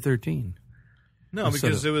it issue 13? No,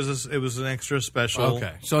 because it was an extra special.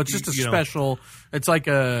 Okay, so it's just a special. It's like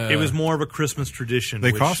a. It was more of a Christmas tradition.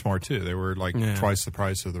 They cost more too. They were like twice the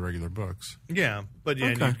price of the regular books. Yeah, but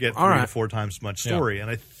and you get 3 to 4 times as much story. And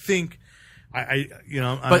I think,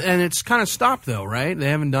 and it's kind of stopped though, right? They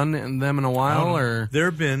haven't done them in a while, or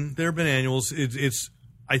there have been annuals. It's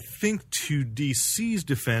I think to DC's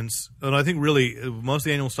defense, and I think really most of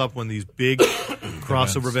the annuals stopped when these big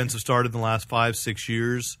crossover events have started in the last 5-6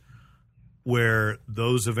 years. Where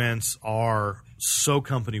those events are so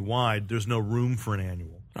company-wide, there's no room for an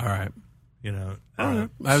annual. All right. I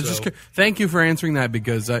was just thank you for answering that,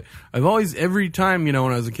 because I've always, every time, when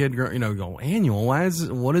I was a kid, go, annual,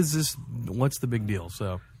 what is this, what's the big deal?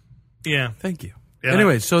 So, yeah. Thank you. Yeah,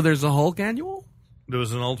 anyway, so there's a Hulk annual? There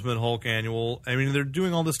was an Ultimate Hulk annual. I mean, they're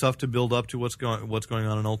doing all this stuff to build up to what's going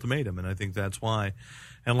on in Ultimatum, and I think that's why.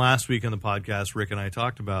 And last week on the podcast, Rick and I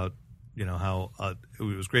talked about how it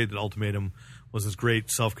was great that Ultimatum was this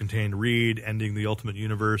great self-contained read ending the Ultimate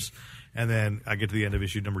Universe. And then I get to the end of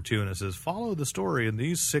issue number 2 and it says, follow the story in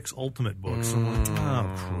these 6 Ultimate books. I'm like,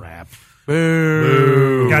 oh, crap.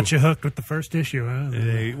 Boo. Got you hooked with the first issue, huh?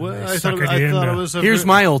 I thought it was Here's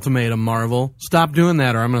my ultimatum, Marvel. Stop doing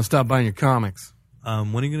that or I'm going to stop buying your comics.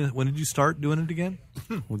 When did you start doing it again?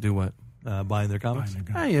 We'll do what? Buying their comics?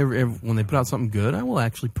 When they put out something good, I will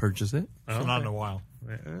actually purchase it. Not in a while.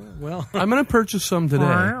 Well, I'm going to purchase some today.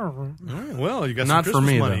 Well, you got Not some for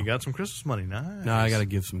Christmas me, money. though. You got some Christmas money. Nice. No, I got to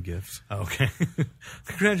give some gifts. Okay.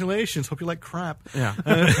 Congratulations. Hope you like crap. Yeah.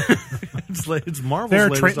 It's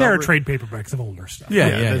Marvel's there are trade paperbacks of older stuff. Yeah.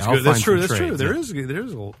 That's I'll good. That's find true. some trades, There is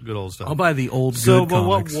good old stuff. I'll buy the old So, good but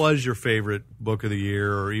comics. what was your favorite book of the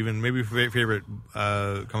year, or even maybe favorite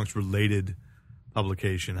comics related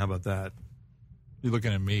publication? How about that? You're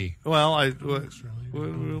looking at me. Well, we're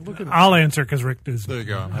looking. I'll answer because Rick is. There you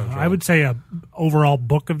go. I would say a overall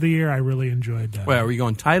book of the year. I really enjoyed that. Wait, are we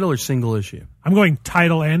going title or single issue? I'm going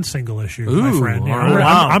title and single issue, my Ooh, friend. Yeah, all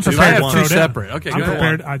right. I'm So prepared I to have throw two down. separate. Okay, I'm go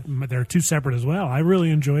prepared. There are 2 separate as well. I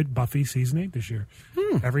really enjoyed Buffy season 8 this year.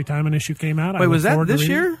 Every time an issue came out, I Wait, was looked that forward to this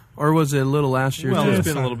reading year or was it a little last year? Well, too? it's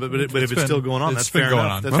been a little bit, but if it's still going on, that's been fair going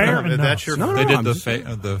enough. on. That's Fair enough. enough. That's your. No, They did I'm just-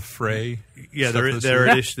 the Fray. Yeah, stuff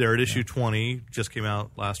they're this year. at issue 20. Just came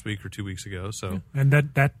out last week or 2 weeks ago. So And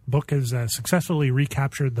that book has successfully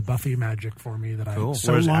recaptured the Buffy magic for me that I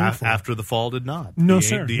so whereas long for. After the Fall did not. No,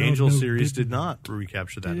 sir. The No, Angel no, series did did not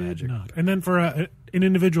recapture that Did magic. not. And then for an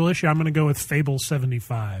individual issue, I'm going to go with Fable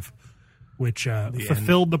 75, which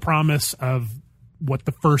fulfilled the promise of what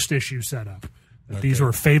the first issue set up. These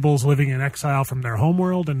were fables living in exile from their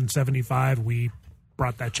homeworld, and in 75 we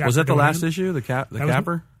brought that chapter. Was that the to an last end. issue? The That was-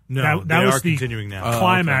 capper? No, that they was are the continuing now.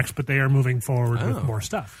 climax, but they are moving forward with more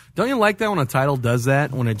stuff. Don't you like that when a title does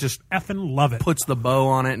that? When it just Effing love it. puts the bow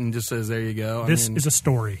on it and just says, "There you go." This is a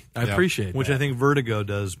story. I appreciate Which that. I think Vertigo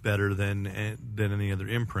does better than any other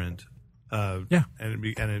imprint. Yeah.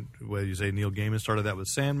 Whether you say Neil Gaiman started that with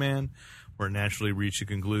Sandman, where it naturally reached a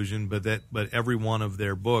conclusion, but every one of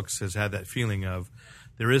their books has had that feeling of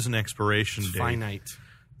there is an expiration date. finite.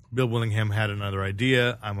 Bill Willingham had another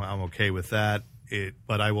idea. I'm okay with that.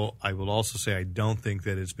 But I will also say I don't think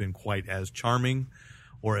that it's been quite as charming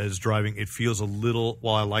or as driving. It feels a little.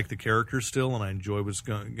 While I like the characters still and I enjoy what's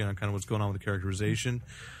going on with the characterization,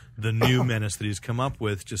 the new menace that he's come up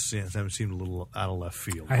with just seemed a little out of left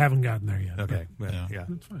field. I haven't gotten there yet. Okay, but, yeah.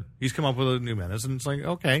 He's come up with a new menace, and it's like,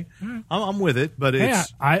 okay, I'm with it, but yeah,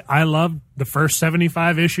 it's I love the first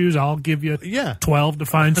 75 issues. I'll give you 12 to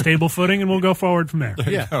find stable footing, and we'll go forward from there.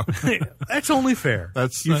 yeah, that's only fair.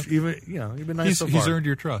 That's you've been nice so far. He's earned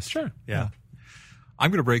your trust. Sure. Yeah.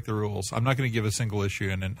 I'm going to break the rules. I'm not going to give a single issue,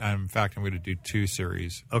 and in fact, I'm going to do 2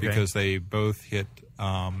 series because they both hit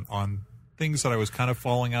on things that I was kind of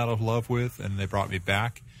falling out of love with, and they brought me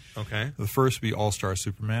back. Okay. The first would be All-Star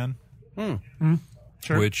Superman, Sure.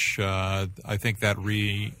 which I think that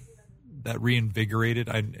reinvigorated.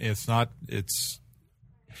 It's not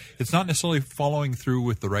necessarily following through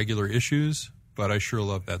with the regular issues, but I sure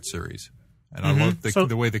love that series, and I love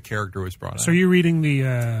the way the character was brought out. So are you reading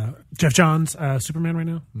the Jeff Johns Superman right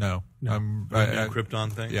now? No. The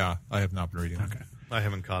Krypton thing. Yeah, I have not been reading that. Okay. I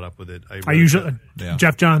haven't caught up with it. I usually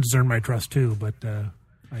Jeff Johns has earned my trust too, but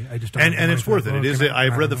I just don't. And it's worth it. It is.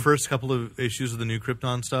 I've read the first couple of issues of the new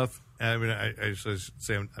Krypton stuff. I mean, I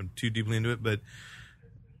say I'm too deeply into it,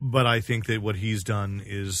 but I think that what he's done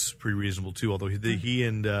is pretty reasonable too. Although he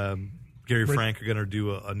and Gary Frank are going to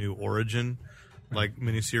do a new Origin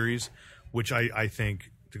miniseries, which I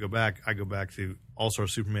think I go back to All-Star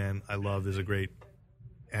Superman. I love is a great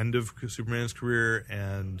end of Superman's career,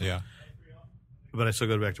 and but I still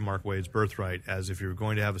go back to Mark Waid's Birthright as if you're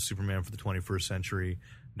going to have a Superman for the 21st century,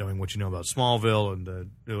 knowing what you know about Smallville and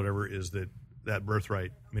whatever is that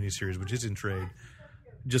Birthright miniseries, which is in trade,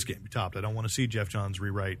 just can't be topped. I don't want to see Jeff Johns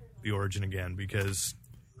rewrite the Origin again because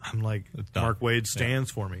I'm like, Mark Waid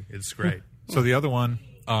stands for me. It's great. So the other one,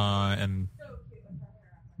 and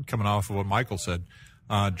coming off of what Michael said,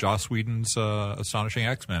 Joss Whedon's Astonishing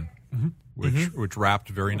X-Men. Which wrapped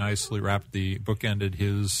very nicely. Bookended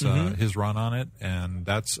his run on it, and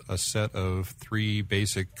that's a set of 3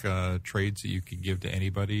 basic trades that you could give to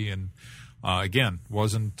anybody. And again,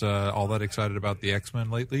 wasn't all that excited about the X-Men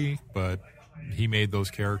lately, but he made those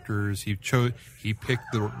characters. He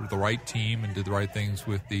picked the right team and did the right things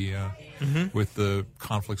with the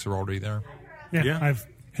conflicts that are already there. Yeah.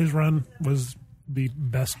 His run was the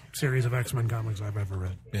best series of X-Men comics I've ever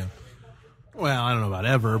read. Yeah. Well, I don't know about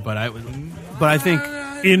ever, but I think,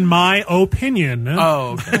 in my opinion.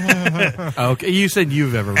 Oh, okay. Okay. You said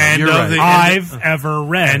you've ever read. And You're right. I've ever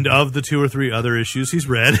read. And of the 2 or 3 other issues he's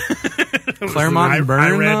read, Claremont and Byrne, I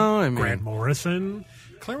read though. Grant Morrison.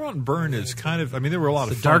 Claremont and Byrne is kind of. I mean, there were a lot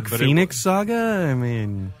of The fun, Dark but Phoenix saga. I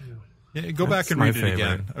mean, go back and my read favorite. it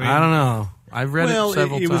again. I don't know. I've read it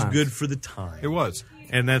several times. it was good for the time. It was.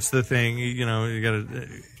 And that's the thing, you got to,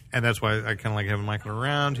 and that's why I kind of like having Michael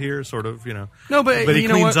around here, sort of, No, but he you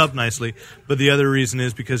know cleans what? up nicely. But the other reason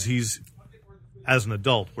is because he's as an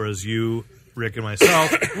adult, whereas you, Rick, and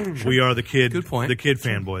myself, we are the kid, Good point. the kid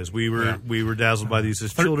fanboys. We were dazzled by these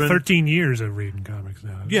as children. 13 years of reading comics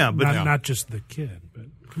now. Yeah, but not just the kid, but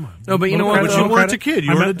come on. No, but you know what? But you weren't a kid;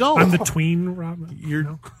 you were an adult. I'm the tween, Rob.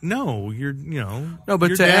 You're No, but your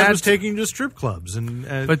to dad add was taking you to strip clubs, and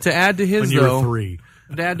but to add to his when you though, were 3.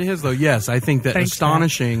 to add to his though, yes, I think that Thanks,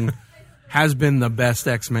 Astonishing has been the best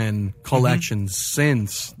X-Men collection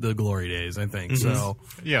since the glory days. I think so.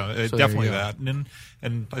 Yeah, So definitely there you that,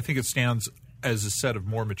 and I think it stands as a set of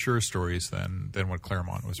more mature stories than what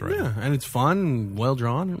Claremont was writing. Yeah, and it's fun, well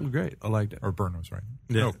drawn. It was great. I liked it. Or Byrne was writing.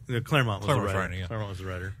 Yeah, Claremont was the writer. writing, yeah. Claremont was the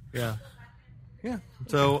writer. Yeah.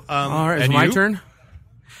 So, All right, it's and my you? turn.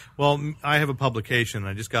 well, I have a publication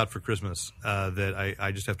I just got for Christmas that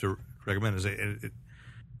I just have to recommend. It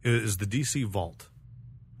is the DC Vault.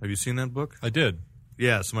 Have you seen that book? I did.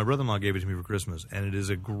 Yeah, so my brother-in-law gave it to me for Christmas, and it is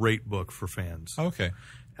a great book for fans. Okay.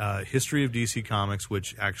 History of DC Comics,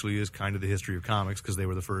 which actually is kind of the history of comics because they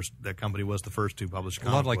were the first. That company was the first to publish a A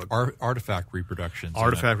lot comic like book. artifact reproductions. in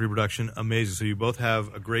Artifact reproduction, amazing. So you both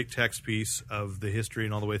have a great text piece of the history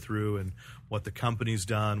and all the way through, and what the company's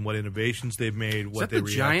done, what innovations they've made, what Is that they the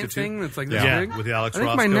reacted giant to. thing that's like this Yeah, big? with the Alex I think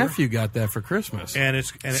Ross my cover. nephew got that for Christmas. And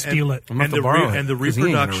it's Steal it. I'm gonna have to borrow it, and the 'cause he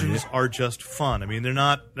ain't gonna read reproductions it. are just fun. I mean, they're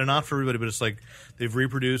not for everybody, but it's like they've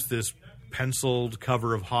reproduced this penciled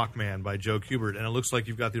cover of Hawkman by Joe Kubert, and it looks like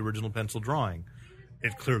you've got the original pencil drawing.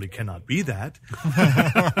 It clearly cannot be that,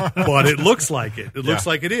 but it looks like it. It looks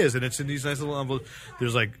like it is, and it's in these nice little envelopes.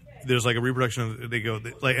 There's like a reproduction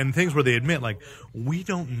of and things where they admit we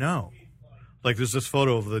don't know. Like there's this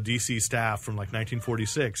photo of the DC staff from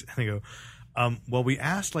 1946, and they go, well, we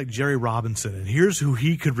asked Jerry Robinson, and here's who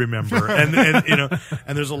he could remember, and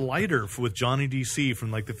and there's a lighter with Johnny DC from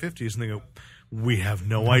the 50s, and they go, we have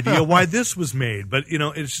no idea why this was made, but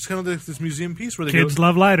it's just kind of this museum piece where kids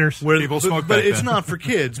love lighters. Where people smoke, but it's not for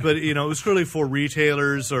kids. But it was clearly for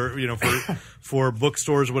retailers or for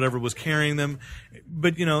bookstores or whatever was carrying them.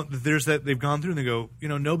 But there's that they've gone through and they go,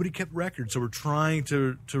 nobody kept records, so we're trying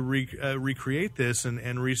to recreate this and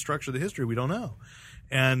restructure the history. We don't know.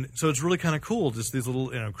 And so it's really kind of cool, just these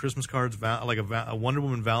little Christmas cards, like a Wonder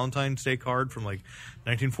Woman Valentine's Day card from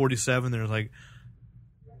 1947. There's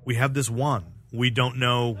we have this one. We don't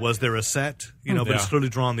know, was there a set? But it's clearly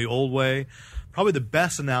drawn the old way. Probably the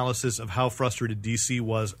best analysis of how frustrated DC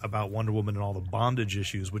was about Wonder Woman and all the bondage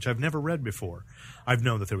issues, which I've never read before. I've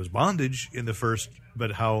known that there was bondage in the first,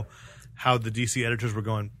 but how the DC editors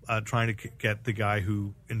were trying to get the guy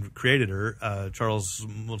who created her, Charles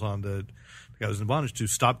Moulton, the guy who was in bondage, to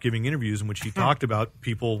stop giving interviews in which he talked about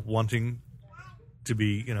people wanting to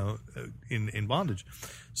be, in bondage.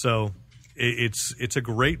 So it's a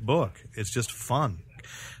great book. It's just fun.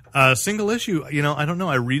 Single issue, I don't know.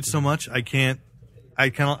 I read so much. I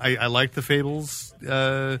like the Fables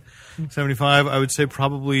 75. I would say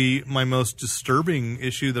probably my most disturbing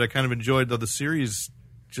issue that I kind of enjoyed, though the series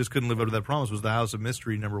just couldn't live up to that promise, was the House of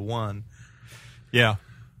Mystery #1. Yeah.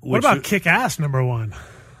 What about Kick-Ass #1?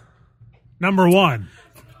 Number one.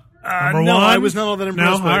 No, one? I was not all that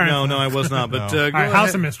impressed. No? All right. No, I was not. But All right,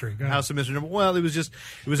 House of Mystery. Go ahead. House of Mystery. Well, it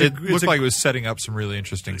looked like it was setting up some really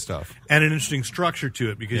interesting stuff and an interesting structure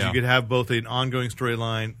to it because you could have both an ongoing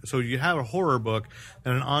storyline. So you have a horror book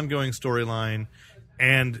and an ongoing storyline,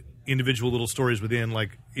 and individual little stories within,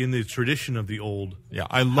 in the tradition of the old. Yeah,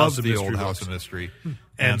 I love the old House of Mystery,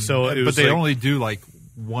 and so, but they only do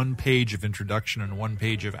one page of introduction and one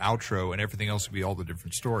page of outro, and everything else would be all the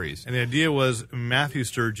different stories. And the idea was Matthew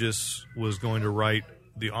Sturgis was going to write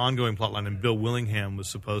the ongoing plotline, and Bill Willingham was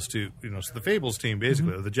supposed to, so the Fables team,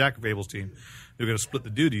 basically, or the Jack of Fables team, they were going to split the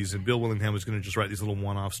duties, and Bill Willingham was going to just write these little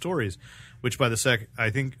one-off stories, which by the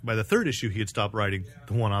third issue, he had stopped writing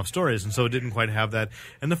the one-off stories, and so it didn't quite have that.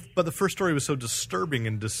 But the first story was so disturbing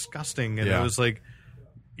and disgusting, and it was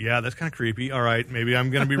yeah, that's kind of creepy. All right, maybe I'm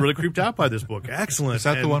going to be really creeped out by this book. Excellent. Is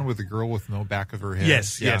that the one with the girl with no back of her head?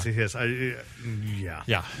 Yes. Yeah.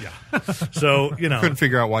 So, couldn't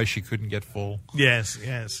figure out why she couldn't get full. Yes,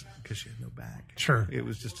 because she had no back. Sure. It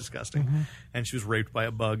was just disgusting. Mm-hmm. And she was raped by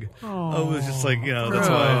a bug. Oh, it was just that's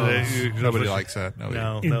why. Nobody likes that.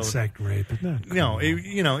 No. Insect rape. No,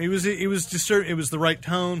 it was disturbing. It was the right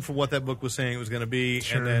tone for what that book was saying it was going to be.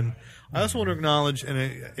 Sure. And then I also want to acknowledge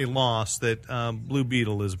a loss that Blue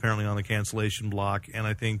Beetle is apparently on the cancellation block, and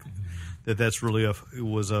I think that's really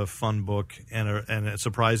was a fun book and a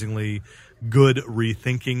surprisingly good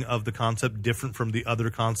rethinking of the concept, different from the other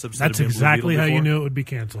concepts. That's that have been exactly Blue how Beetle you before. knew it would be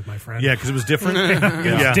canceled, my friend. Yeah, because it was different. It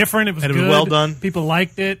was different. It was and good. It was well done. People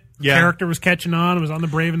liked it. Yeah. Character was catching on. It was on the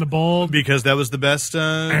Brave and the Bold. Because that was the best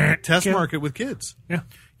test market with kids. Yeah.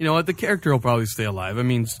 You know what? The character will probably stay alive. I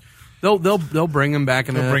mean, they'll bring him back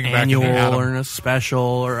in an annual or in a special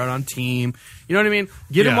or on team. You know what I mean?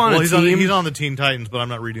 Get him on a team. He's on the Teen Titans, but I'm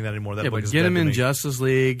not reading that anymore. That book but is get dead him to in me. Justice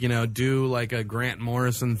League. Do like a Grant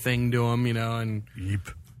Morrison thing to him. And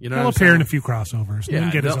Yeep. He'll appear in a few crossovers. Yeah,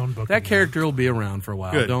 and get his own book. That character will be around for a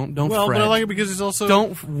while. Good. Don't well, fret. but I like it because he's also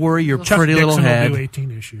Don't worry your Chuck pretty Dixon little head. will do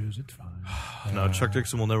 18 issues. It's fine. No, Chuck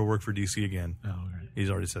Dixon will never work for DC again. Oh, right. He's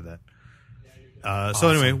already said that. So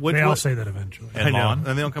anyway, They all say that eventually. I know, and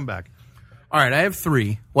they don't come back. All right, I have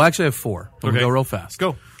 3. Well, actually, I have 4. We'll go real fast.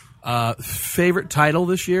 Go. Favorite title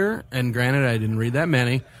this year, and granted, I didn't read that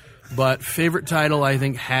many, but favorite title I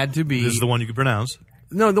think had to be. This is the one you can pronounce.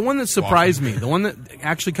 No, the one that surprised me, the one that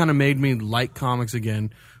actually kind of made me like comics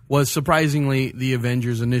again, was surprisingly the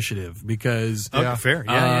Avengers Initiative, because fair.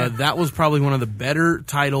 That was probably one of the better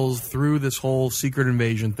titles through this whole Secret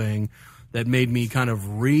Invasion thing that made me kind of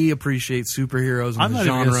reappreciate superheroes and I'm the not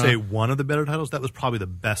genre. even going to say one of the better titles. That was probably the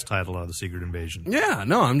best title out of the Secret Invasion. Yeah,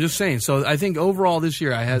 no, I'm just saying. So I think overall this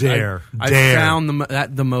year I found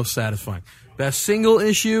the most satisfying. Best single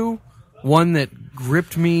issue, one that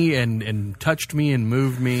gripped me and touched me and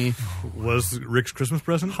moved me. Was Rick's Christmas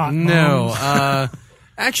present?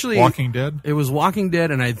 Actually, Walking Dead. It was Walking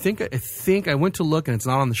Dead, and I think I went to look, and it's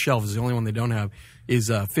not on the shelf. It's the only one they don't have. Is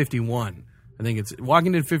 51. I think it's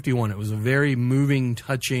Walking Dead 51. It was a very moving,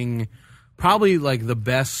 touching probably like the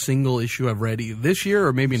best single issue I've read this year,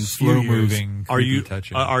 or maybe in slow moving. Are you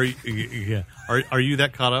touching? Are you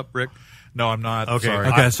that caught up, Rick? No, I'm not. Okay, sorry.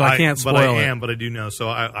 Okay, so I can't spoil it. But I am, but I do know. So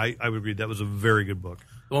I would read. That was a very good book.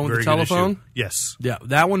 The one with Very the good telephone? issue. Yes. Yeah,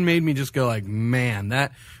 that one made me just go like, man,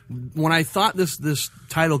 that when I thought this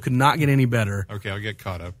title could not get any better. Okay, I'll get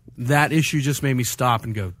caught up. That issue just made me stop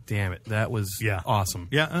and go, damn it, that was awesome.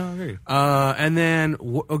 Yeah, I agree. And then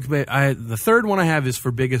the third one I have is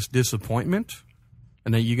for biggest disappointment.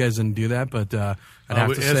 And you guys didn't do that, but I'd have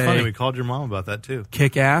to say... It's funny, we called your mom about that, too.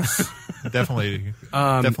 Kick-Ass. Definitely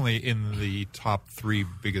in the top 3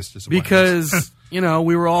 biggest disappointments. Because,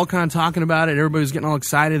 we were all kind of talking about it. Everybody was getting all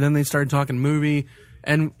excited. Then they started talking movie.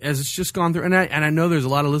 And as it's just gone through... And I know there's a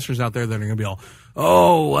lot of listeners out there that are going to be all,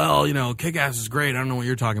 oh, well, Kick-Ass is great. I don't know what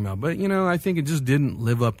you're talking about. But, I think it just didn't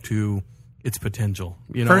live up to its potential.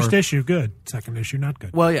 First issue, good. Second issue, not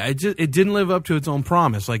good. Well, yeah, it didn't live up to its own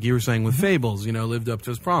promise, like you were saying with Fables. Lived up to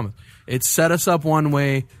its promise. It set us up one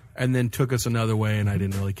way and then took us another way, and I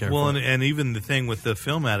didn't really care. Well, for it. And even the thing with the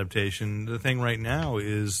film adaptation, the thing right now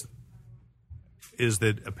is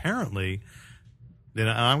that apparently, and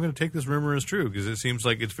I'm going to take this rumor as true because it seems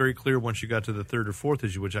like it's very clear once you got to the 3rd or 4th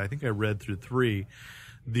issue, which I think I read through 3,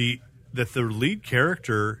 that the lead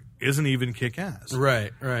character isn't even Kick-Ass.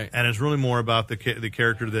 Right. And it's really more about the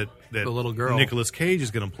character that the little girl Nicolas Cage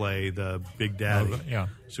is going to play, the Big Daddy.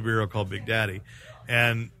 Superhero called Big Daddy.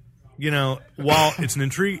 And, while it's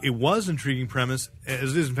it was an intriguing premise,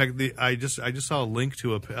 as it is, in fact, I just saw a link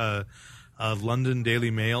to a London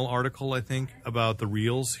Daily Mail article, I think, about the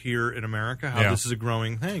reels here in America, how this is a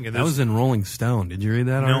growing thing. And that was in Rolling Stone. Did you read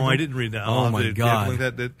that article? No, I didn't read that. Oh, my God.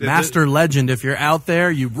 Master Legend, if you're out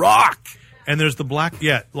there, you rock! And there's the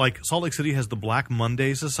like Salt Lake City has the Black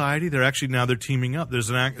Monday Society. They're actually they're teaming up. There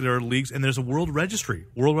are leagues, and there's a worldwide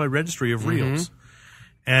registry of reels.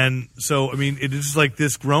 And so, I mean, it is like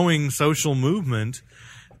this growing social movement.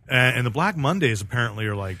 And the Black Mondays apparently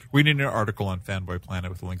are like... We need an article on Fanboy Planet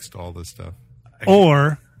with links to all this stuff.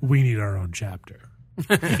 Or we need our own chapter.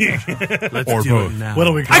 Let's or do both. it now. What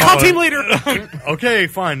do we call I call team leader! Okay,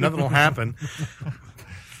 fine. Nothing will happen.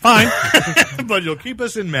 Fine. But you'll keep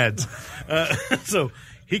us in meds. So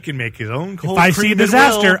he can make his own cold cream. If I cream see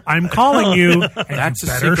disaster, I'm calling you. That's a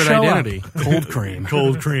better secret show identity. up. Cold cream.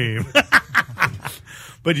 Cold cream.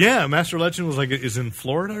 But yeah, Master Legend was is in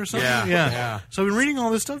Florida or something. Yeah. So I've been reading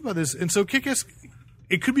all this stuff about this, and so Kick-Ass,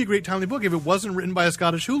 it could be a great timely book if it wasn't written by a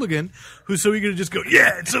Scottish hooligan who's so eager to just go,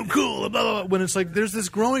 yeah, it's so cool, blah, blah, blah, when it's like there's this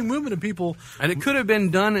growing movement of people. And it could have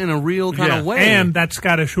been done in a real kind of way. And that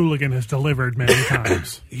Scottish hooligan has delivered many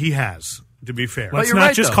times. He has, to be fair. Let's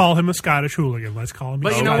not just call him a Scottish hooligan. Let's call him a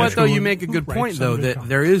But you know Scottish what, though? You hooligan make a good who point, writes though, some good that comics.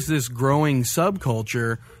 there is this growing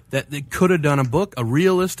subculture that they could have done a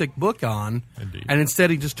realistic book on, Indeed. and instead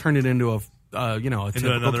he just turned it into a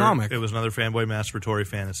typical comic. It was another fanboy masturbatory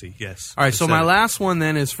fantasy, yes. All right, so my last one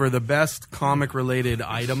then is for the best comic-related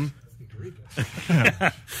item.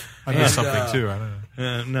 I missed something, too. I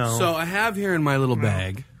don't know. No. So I have here in my little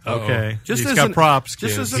bag. Okay. Just He's as got props,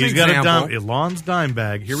 Just kids. as an He's example. got Elon's dime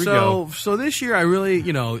bag. Here we go. So this year I really,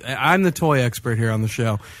 I'm the toy expert here on the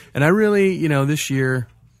show, and I really, this year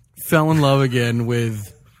fell in love again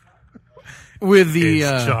with the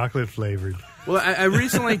It's chocolate flavored. Well, I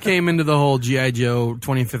recently came into the whole G.I. Joe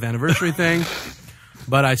 25th anniversary thing,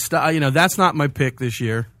 but that's not my pick this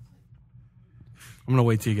year. I'm going to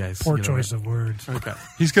wait till you guys. Poor choice of words. Okay.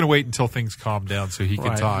 He's going to wait until things calm down so he can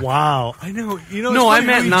Right. talk. Wow. I know. No, I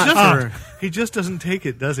meant not. He just doesn't take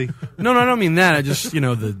it, does he? No, I don't mean that. I just, the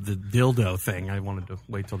dildo thing. I wanted to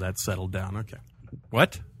wait till that settled down. Okay.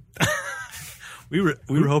 What? We were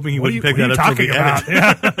hoping he wouldn't pick what that are up you till talking the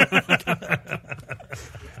end. about? Yeah.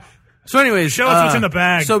 So, anyways, Show us what's in the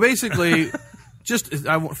bag. So basically,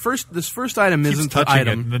 this first item Keeps isn't the touching it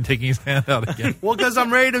item. and then taking his hand out again. Well, because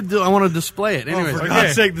I'm ready to I want to display it. Anyways, For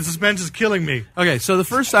God's sake, the suspense is killing me. Okay, so the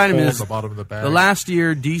first item Hold is the bottom of the bag. the last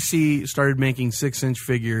year DC started making 6-inch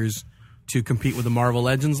figures to compete with the Marvel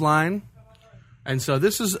Legends line, and so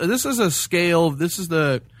this is a scale. This is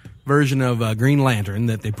the version of Green Lantern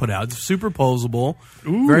that they put out. It's superposable,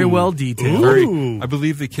 very well detailed. I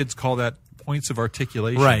believe the kids call that points of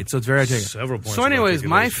articulation. Right, so it's very articulate. Several points So, of anyways,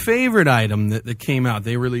 my articulation. favorite item that came out,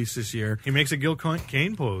 they released this year, He makes a Gil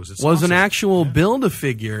Kane pose. It's was awesome. an actual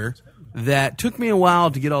Build-A-Figure that took me a while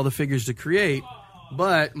to get all the figures to create,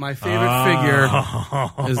 but my favorite figure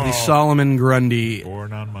is the Solomon Grundy.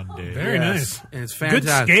 Born on Monday. Very nice. And it's Good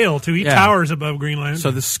fantastic. scale, too. He Yeah. towers above Green Lantern. So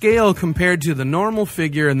the scale compared to the normal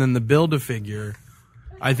figure and then the Build-A-Figure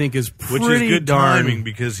I think is pretty which is good darn timing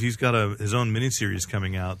because he's got his own miniseries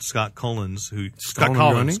coming out. Scott Collins,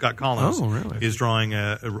 Oh, really? is drawing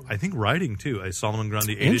I think writing too, a Solomon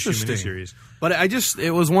Grundy 8-issue miniseries. But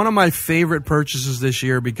it was one of my favorite purchases this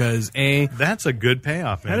year because that's a good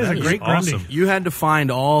payoff, man. That is a great Grundy. awesome. You had to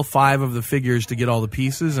find all 5 of the figures to get all the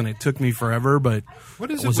pieces, and it took me forever. But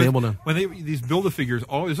what is I was it able to. when these Build-A-Figures?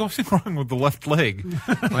 There's something wrong with the left leg.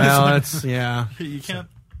 Well, that's You can't.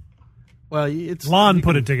 Well, it's Lon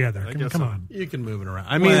put it together. Come so. on. You can move it around.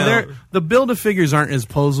 I mean, the Build-A-Figures aren't as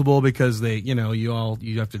posable because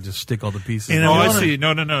you have to just stick all the pieces. I see.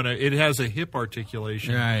 No. It has a hip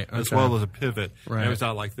articulation as well as a pivot. Right. And it's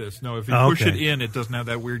not like this. No, if you push it in, it doesn't have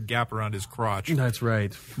that weird gap around his crotch. That's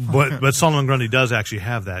right. But Solomon Grundy does actually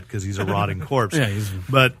have that because he's a rotting corpse. Yeah,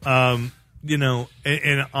 but and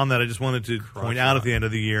on that, I just wanted to point out at the end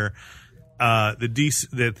of the year.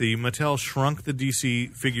 The Mattel shrunk the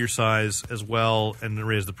DC figure size as well and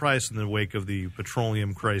raised the price in the wake of the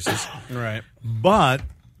petroleum crisis. Right. But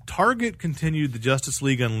Target continued the Justice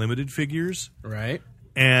League Unlimited figures. Right.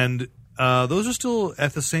 And those are still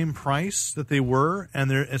at the same price that they were.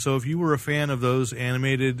 And so if you were a fan of those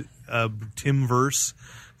animated Timverse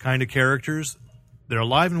kind of characters, they're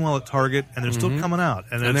alive and well at Target, and they're still coming out.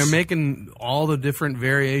 And they're making all the different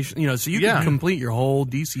variations. So you can complete your whole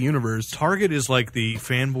DC universe. Target is like the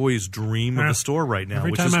fanboy's dream of the store right now,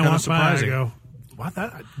 Every which time is I kind of walk by, I surprising. go, what?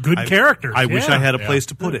 Good characters. I wish I had a place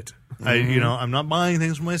to put it. I'm not buying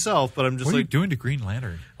things for myself, but I'm just what are you doing to Green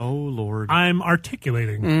Lantern? Oh, Lord. I'm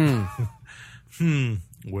articulating.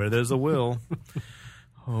 Where there's a will.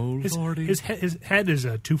 Oh, Lordy. His head is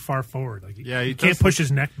too far forward. Like he can't does push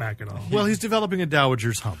his neck back at all. Well, he's developing a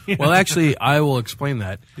dowager's hump. Well, actually, I will explain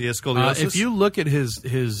that. Yes, scoliosis. If you look at his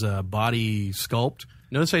body sculpt,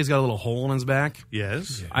 notice how he's got a little hole in his back?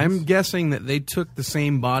 Yes. I'm guessing that they took the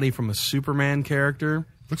same body from a Superman character.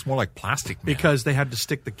 Looks more like Plastic Man. Because they had to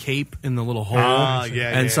stick the cape in the little hole.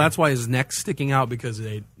 So that's why his neck's sticking out because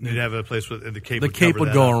they'd have a place where the cape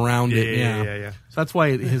would go around it. Yeah. So that's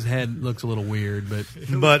why his head looks a little weird.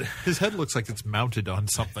 But his head looks like it's mounted on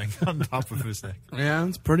something on top of his neck. Yeah,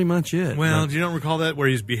 that's pretty much it. Well, do you not recall that where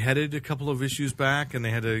he's beheaded a couple of issues back and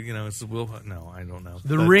they had to, it's the will? No, I don't know.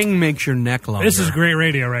 The ring makes your neck longer. This is great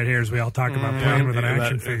radio right here as we all talk about playing with an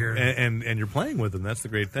action figure. And you're playing with them. That's the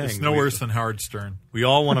great thing. It's no worse than Howard Stern. We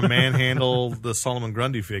all want to manhandle the Solomon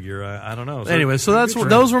Grundy figure. I don't know. Anyway, so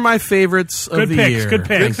those were my favorites of the year. Good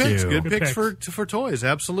picks. Good picks for toys.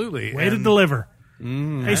 Absolutely. Way to deliver.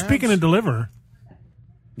 Hey, speaking of deliver,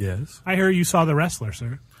 yes, I hear you saw The Wrestler,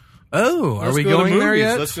 sir. Oh, are we going there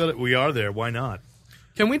yet? Let's go. We are there. Why not?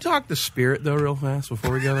 Can we talk the Spirit though, real fast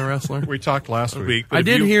before we go to The Wrestler? We talked last week. I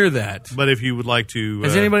did hear that. But if you would like to,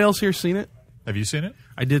 has anybody else here seen it? Have you seen it?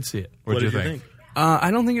 I did see it. What did you think?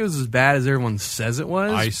 I don't think it was as bad as everyone says it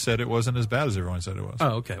was. I said it wasn't as bad as everyone said it was.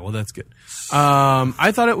 Oh, okay. Well, that's good.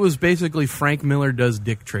 I thought it was basically Frank Miller does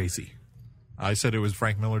Dick Tracy. I said it was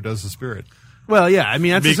Frank Miller does the Spirit. Well, yeah. I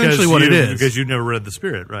mean, that's essentially what it is. Because you've never read The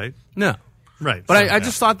Spirit, right? No. Right. But I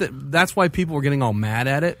just thought that's why people were getting all mad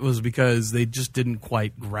at it, was because they just didn't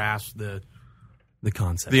quite grasp the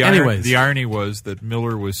concept. The irony was that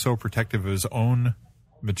Miller was so protective of his own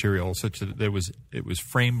material, such that it was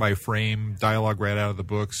frame by frame, dialogue right out of the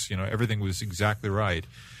books. Everything was exactly right,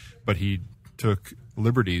 but he took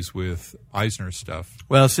liberties with Eisner's stuff.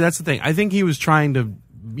 Well, see, that's the thing. I think he was trying to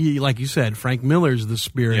be, like you said, Frank Miller's the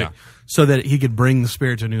Spirit, so that he could bring the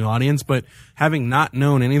Spirit to a new audience. But having not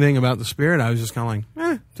known anything about the Spirit, I was just kind of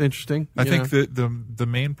like, it's interesting. I think the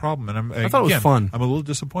main problem, and I thought it was fun. I'm a little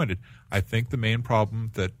disappointed. I think the main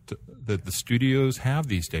problem that the studios have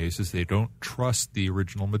these days is they don't trust the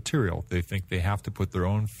original material. They think they have to put their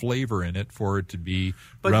own flavor in it for it to be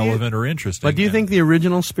relevant or interesting. But do you think the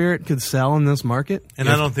original Spirit could sell in this market? And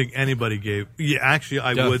I don't think anybody gave. Yeah, actually,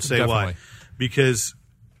 I would say definitely. Why, because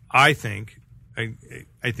I think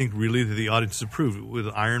really that the audience approved with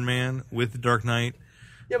Iron Man, with the Dark Knight.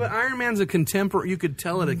 Yeah, but Iron Man's a contemporary. You could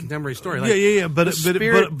tell it a contemporary story. But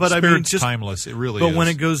I mean, just timeless. It really. But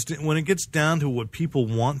is. when it gets down to what people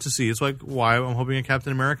want to see, it's like why I'm hoping a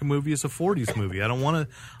Captain America movie is a '40s movie. I want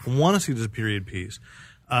to see this period piece.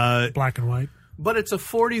 Black and white. But it's a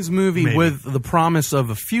 '40s movie with the promise of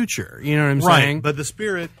a future. You know what I'm saying? But the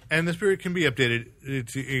Spirit can be updated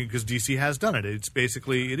because DC has done it.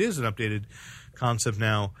 It is an updated concept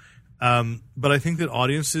now. But I think that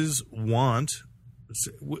audiences want.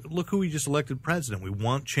 Look who we just elected president. We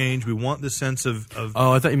want change. We want the sense of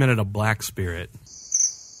Oh, I thought you meant a black spirit.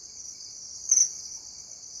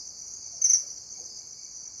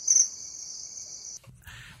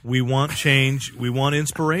 We want change. We want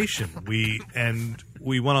inspiration. We want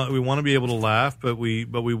to be able to laugh, but we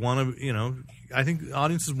want to, I think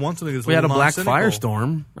audiences want something that's we had a black non-cynical.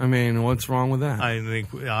 firestorm. I mean, what's wrong with that? I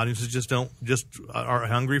think audiences just are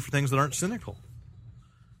hungry for things that aren't cynical.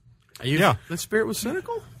 The spirit was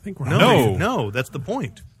cynical? I think we're No, that's the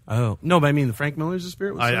point. Oh no, but I mean, Frank Miller's The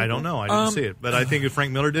Spirit was cynical? I don't know. I didn't see it, but I think if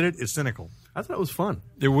Frank Miller did it, it's cynical. I thought it was fun.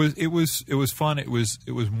 It was fun. It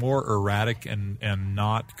was more erratic and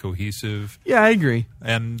not cohesive. Yeah, I agree.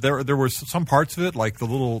 And there were some parts of it, like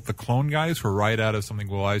the clone guys were right out of something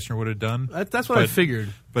Will Eisner would have done. That's what I figured.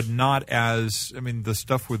 But not as, the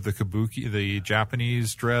stuff with the kabuki, the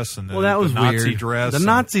Japanese dress and that was the Nazi weird. dress. The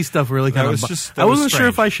Nazi stuff really kind of. I wasn't sure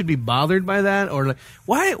if I should be bothered by that or like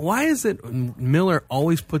why is it Miller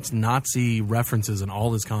always puts Nazi references in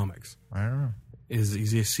all his comics? I don't know. Is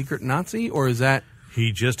he a secret Nazi, or is that...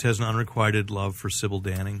 He just has an unrequited love for Sybil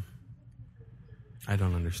Danning. I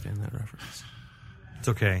don't understand that reference. It's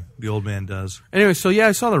okay. The old man does. Anyway, so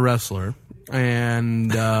I saw The Wrestler, and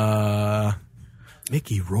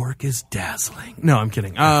Mickey Rourke is dazzling. No, I'm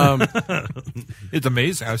kidding. It's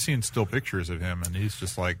amazing. I've seen still pictures of him, and he's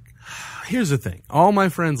just like... Here's the thing. All my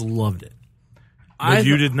friends loved it. But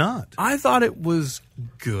you did not. I thought it was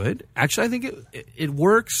good. Actually, I think it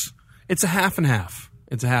works... It's a half and half.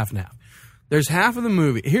 There's half of the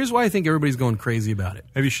movie. Here's why I think everybody's going crazy about it.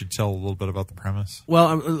 Maybe you should tell a little bit about the premise.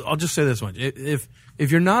 Well, I'll just say this much. If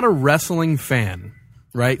you're not a wrestling fan,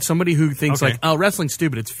 right, somebody who thinks like, oh, wrestling's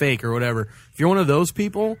stupid, it's fake or whatever, if you're one of those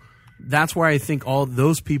people, that's why I think all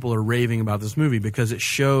those people are raving about this movie, because it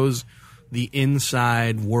shows the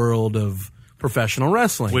inside world of professional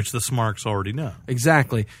wrestling. Which the Smarks already know.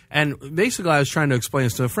 Exactly. And basically, I was trying to explain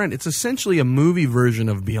this to a friend. It's essentially a movie version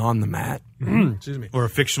of Beyond the Mat. Excuse me. Or a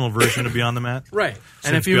fictional version of Beyond the Mat. Right.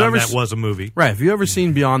 And if you've ever... That was a movie. Right. If you've ever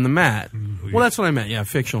seen Beyond the Mat, well, that's what I meant. Yeah,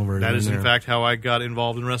 fictional version. That is, in fact, how I got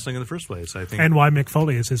involved in wrestling in the first place, I think. And why Mick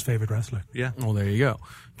Foley is his favorite wrestler. Yeah. Well, there you go.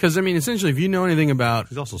 Because, essentially, if you know anything about...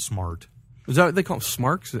 He's also smart. Is that what they call them?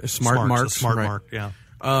 Smarks? Smart marks? Smart right. mark, yeah.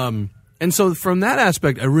 And so from that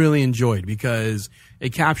aspect, I really enjoyed, because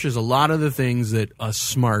it captures a lot of the things that us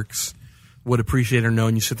smarks would appreciate or know,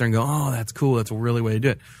 and you sit there and go, oh, that's cool, that's a really way to do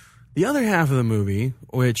it. The other half of the movie,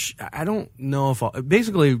 which I don't know if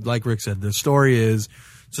basically, like Rick said, the story is,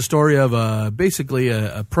 it's a story of basically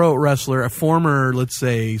a pro wrestler, a former, let's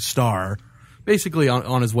say, star, basically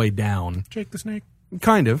on his way down. Jake the Snake?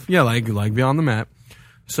 Kind of, yeah, like Beyond the Mat.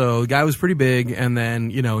 So the guy was pretty big, and then,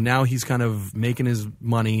 now he's kind of making his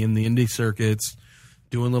money in the indie circuits,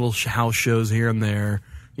 doing little house shows here and there,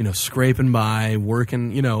 scraping by,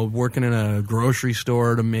 working in a grocery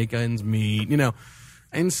store to make ends meet,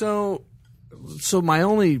 And so my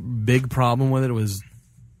only big problem with it was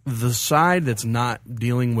the side that's not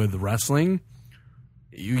dealing with wrestling,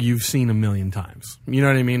 you've seen a million times. You know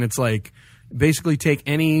what I mean? It's like, basically take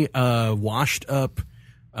any washed up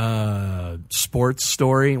sports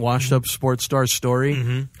star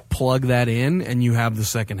story, plug that in, and you have the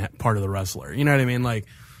second part of the wrestler. You know what I mean?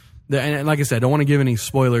 And like I said, I don't want to give any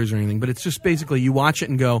spoilers or anything, but it's just basically you watch it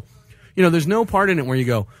and go, there's no part in it where you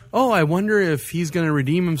go, oh, I wonder if he's going to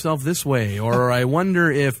redeem himself this way, or I wonder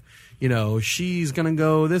if, she's going to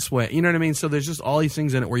go this way. You know what I mean? So there's just all these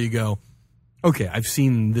things in it where you go, okay, I've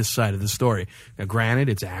seen this side of the story. Now, granted,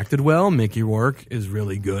 it's acted well. Mickey Rourke is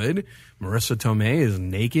really good. Marissa Tomei is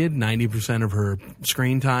naked 90% of her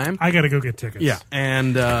screen time. I got to go get tickets. Yeah,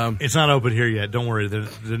 and it's not open here yet. Don't worry,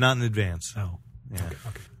 they're not in advance. Oh, yeah.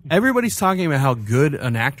 Okay. Everybody's talking about how good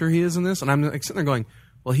an actor he is in this, and I'm sitting there going,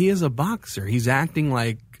 well, he is a boxer. He's acting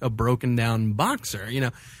like a broken down boxer,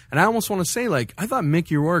 And I almost want to say, I thought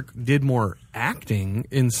Mickey Rourke did more acting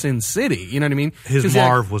in Sin City. You know what I mean? His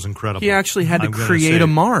Marv was incredible. He actually had to create a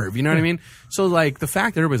Marv. You know what I mean? So, the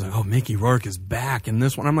fact that everybody's like, oh, Mickey Rourke is back in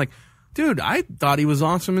this one. I'm like, dude, I thought he was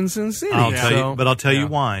awesome in Sin City. I'll tell you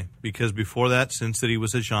why. Because before that, Sin City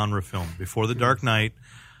was a genre film. Before The Dark Knight,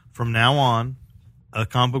 from now on, a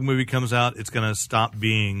comic book movie comes out, it's going to stop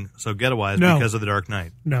being so ghettoized because of The Dark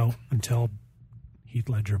Knight. No, until Heath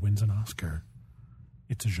Ledger wins an Oscar.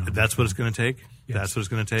 It's a genre. That's what it's going to take? Yes. That's what it's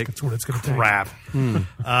going to take? That's what it's going to take. Crap.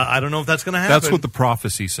 I don't know if that's going to happen. That's what the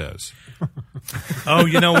prophecy says. Oh,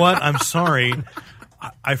 you know what? I'm sorry.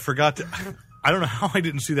 I forgot to... I don't know how I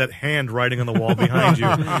didn't see that hand writing on the wall behind you.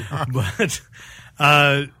 But...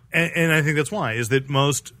 And I think that's why, is that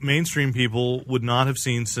most mainstream people would not have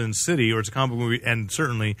seen Sin City, or it's a comic book movie, and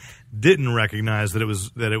certainly didn't recognize that it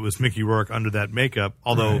was Mickey Rourke under that makeup,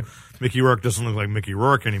 although Mickey Rourke doesn't look like Mickey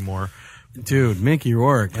Rourke anymore. Dude, Mickey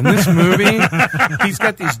Rourke. In this movie, he's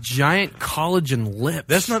got these giant collagen lips.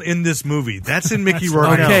 That's not in this movie. That's in Mickey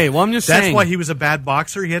Rourke. Okay, well, I'm just saying. That's why he was a bad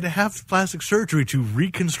boxer. He had to have plastic surgery to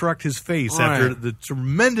reconstruct his face after the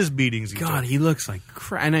tremendous beatings he took. God, he looks like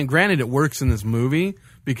crap. And then, granted, it works in this movie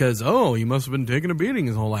because, he must have been taking a beating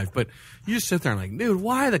his whole life. But you just sit there and like, dude,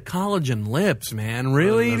 why the collagen lips, man?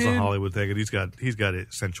 Really, that's dude? a Hollywood thing. And he's got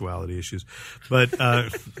sensuality issues. But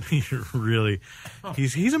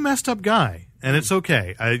he's a messed up guy. And it's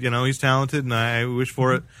okay. He's talented, and I wish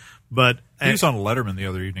for it. But he was on Letterman the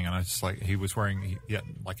other evening, and I just like he was wearing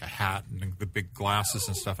like a hat and the big glasses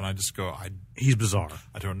and stuff, and I just go, he's bizarre.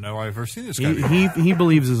 I don't know I've ever seen this guy. He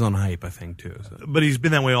believes his own hype, I think, too. So. But he's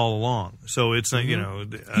been that way all along. So it's not,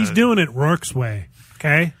 he's doing it Rourke's way.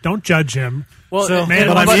 Okay, don't judge him. Well,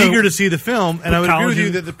 but I'm eager to see the film, and I would agree with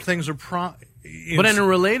you that the things are. But in a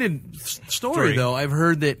related story, though, I've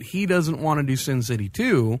heard that he doesn't want to do Sin City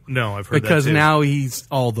 2. No, I've heard because that too. now he's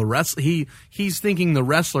he's thinking the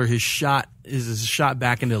wrestler is shot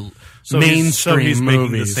back into mainstream so he's movies.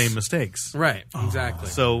 making the same mistakes. Right, exactly.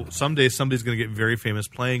 So someday somebody's going to get very famous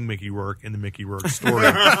playing Mickey Rourke in the Mickey Rourke story.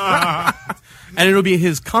 And it'll be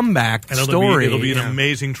his comeback story. It'll be an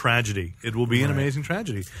amazing tragedy. It will be an amazing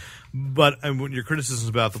tragedy. But what your criticisms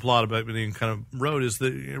about the plot, about being kind of wrote, is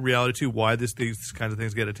the reality too. Why these kinds of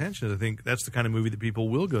things get attention. I think that's the kind of movie that people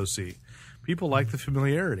will go see. People like the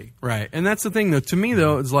familiarity, right? And that's the thing, though. To me,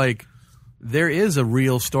 though, it's like there is a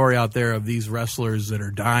real story out there of these wrestlers that are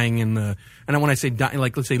dying in the. And when I say dying,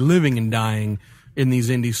 like let's say living and dying in these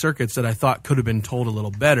indie circuits that I thought could have been told a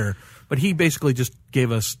little better. But he basically just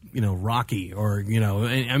gave us, Rocky, or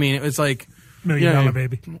I mean, it's like. $1 Million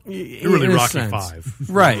Baby. Really Rocky 5.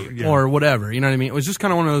 Right, yeah. Or whatever. You know what I mean? It was just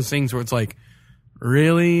kind of one of those things where it's like,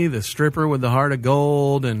 really? The stripper with the heart of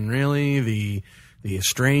gold, and really the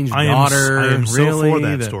estranged daughter? I am really? So for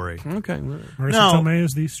that story. Okay. Marissa Tomei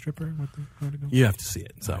is the stripper with the heart of gold? You have to see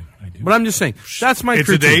it. So, but I'm just saying, that's my it's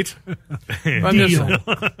critique. It's a date? I'm just saying,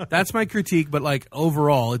 that's my critique, but like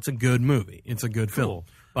overall, it's a good movie. It's a good film.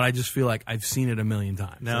 But I just feel like I've seen it a million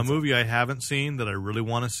times. Now, a movie I haven't seen that I really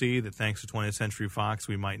want to see, that thanks to 20th Century Fox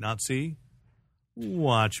we might not see,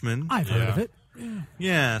 Watchmen. I've heard of it.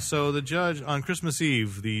 Yeah, so the judge, on Christmas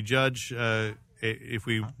Eve, if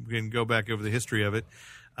we can go back over the history of it,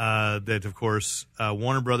 that, of course,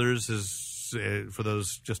 Warner Brothers is, for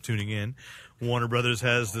those just tuning in, Warner Brothers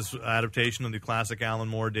has this adaptation of the classic Alan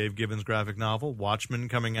Moore, Dave Gibbons graphic novel, Watchmen,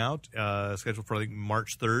 coming out, scheduled for, I think,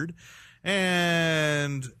 March 3rd.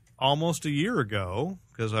 And almost a year ago,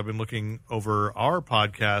 because I've been looking over our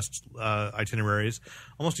podcast itineraries,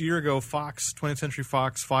 almost a year ago, 20th Century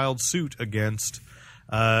Fox filed suit against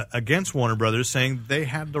Warner Brothers, saying they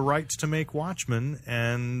had the rights to make Watchmen,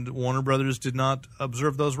 and Warner Brothers did not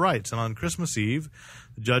observe those rights. And on Christmas Eve,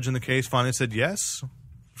 the judge in the case finally said, yes,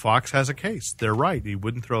 Fox has a case. They're right. He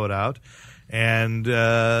wouldn't throw it out. And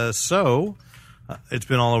so it's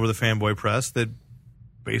been all over the fanboy press that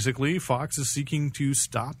basically Fox is seeking to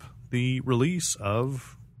stop the release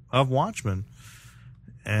of Watchmen.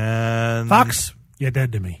 And Fox, you're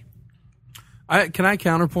dead to me. Can I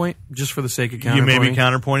counterpoint just for the sake of counterpointing? You may be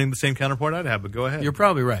counterpointing the same counterpoint I'd have, but go ahead. You're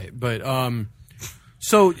probably right, but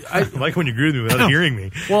so I like when you agree with me without hearing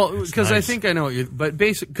me. Well, because nice. I think I know what you, but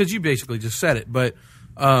because you basically just said it, but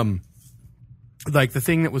like the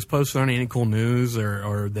thing that was posted on Ain't It Cool News,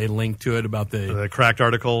 or they linked to it about the cracked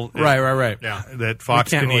article, right, yeah, that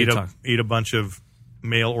Fox can eat a bunch of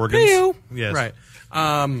male organs. Peo. Yes,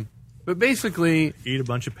 right. But basically, eat a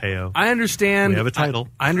bunch of peo. I understand. We have a title.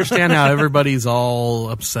 I understand how everybody's all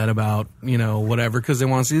upset about whatever because they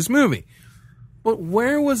want to see this movie. But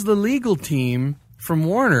where was the legal team from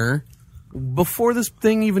Warner before this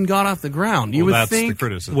thing even got off the ground? You would think. The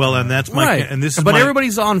criticism. Well, and that's my right. And this is but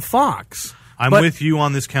everybody's on Fox. I'm with you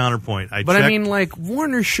on this counterpoint. I mean, like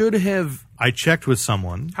Warner should have. I checked with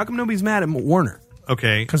someone. How come nobody's mad at Warner?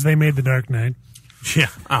 Okay, because they made The Dark Knight. Yeah.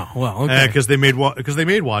 Oh well. Okay. Because they made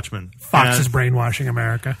Watchmen. Fox is brainwashing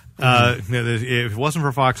America. If it wasn't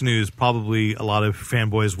for Fox News, probably a lot of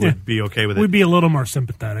fanboys would be okay with it. We'd be a little more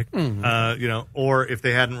sympathetic. Mm-hmm. Or if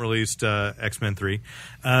they hadn't released X-Men 3.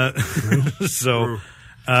 So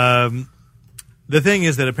the thing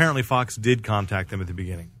is that apparently Fox did contact them at the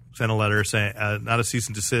beginning, sent a letter saying not a cease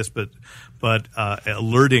and desist, but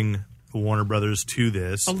alerting Warner Brothers to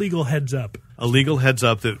this. A legal heads up. A legal heads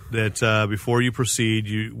up that before you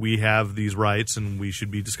proceed, we have these rights and we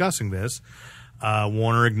should be discussing this.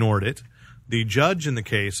 Warner ignored it. The judge in the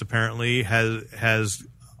case apparently has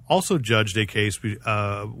also judged a case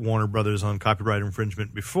Warner Brothers on copyright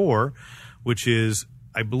infringement before, which is,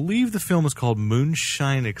 I believe the film is called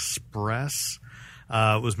Moonshine Express.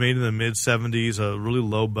 Was made in the mid-'70s, a really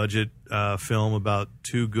low-budget film about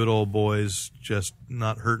two good old boys just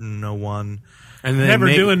not hurting no one. And never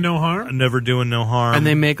doing no harm? Never doing no harm. And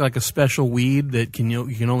they make like a special weed that you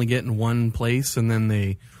can only get in one place, and then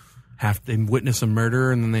they witness a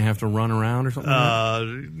murder, and then they have to run around or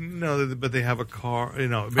something? No, but they have a car.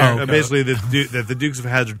 Okay. Basically, the Dukes of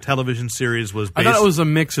Hazzard television series was based... I thought it was a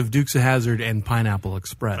mix of Dukes of Hazzard and Pineapple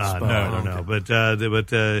Express. No. But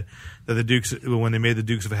the Dukes, when they made the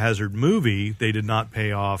Dukes of Hazzard movie, they did not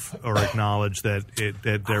pay off or acknowledge that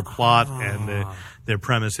their plot and their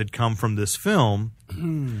premise had come from this film.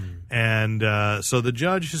 And so the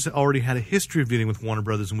judge has already had a history of dealing with Warner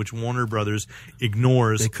Brothers, in which Warner Brothers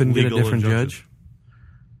ignores. They couldn't get a different judge.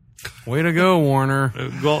 Way to go, Warner.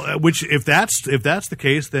 Which if that's the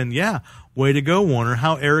case, then yeah, way to go, Warner.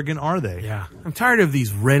 How arrogant are they? Yeah, I'm tired of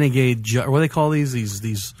these renegade. What do they call these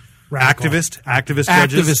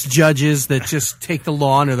activist judges that just take the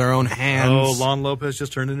law into their own hands. Oh, Lon Lopez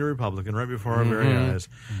just turned into a Republican right before our very eyes.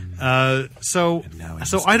 So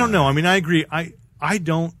I don't know. I mean, I agree. I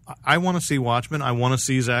want to see Watchmen. I want to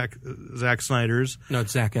see Zack Snyder's. No,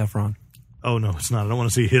 it's Zac Efron. Oh, no, it's not. I don't want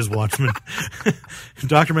to see his Watchmen.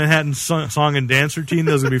 Dr. Manhattan's song and dance routine,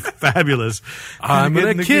 those would be fabulous. I'm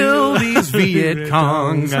going to kill these Viet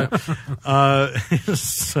Congs.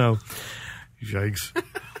 So, yikes.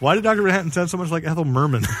 Why did Dr. Manhattan sound so much like Ethel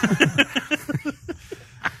Merman?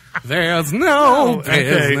 There's no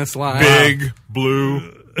business line. Big,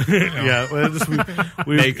 blue. Yeah,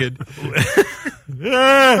 we naked.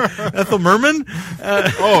 Ethel Merman?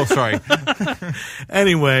 Sorry.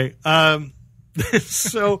 Anyway,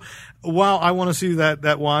 so while I want to see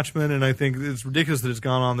that Watchmen, and I think it's ridiculous that it's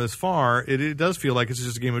gone on this far, it does feel like it's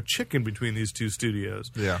just a game of chicken between these two studios.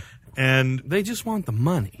 Yeah. And they just want the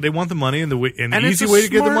money. They want the money, and the easy way to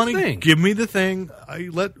get the money, thing. Give me the thing.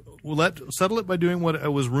 Settle it by doing what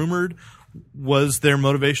was rumored was their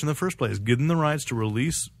motivation in the first place. Give them the rights to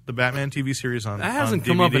release the Batman TV series on DVD. That hasn't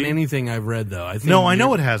come up in anything I've read, though. I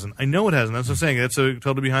know it hasn't. That's what I'm saying. That's a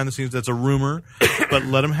totally behind the scenes. That's a rumor, but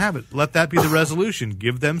let them have it. Let that be the resolution.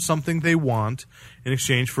 Give them something they want in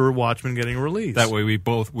exchange for Watchmen getting released. That way, we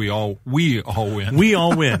all win. We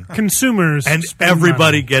all win. Consumers and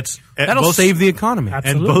everybody gets. That'll save the economy.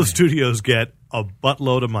 Absolutely. And both studios get a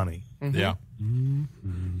buttload of money. Mm-hmm. Yeah.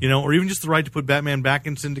 Or even just the right to put Batman back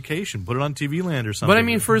in syndication, put it on TV Land or something. But I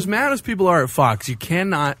mean, for as mad as people are at Fox, you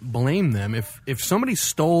cannot blame them if somebody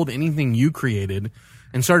stole anything you created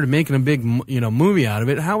and started making a big movie out of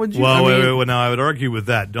it. How would you? Well, wait. Now I would argue with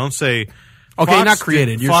that. Don't say. Okay, Fox not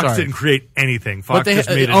created. Fox didn't create anything. Fox just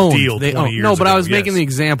made a deal 20 years ago. No, but I was making the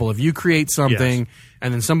example. If you create something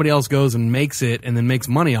and then somebody else goes and makes it and then makes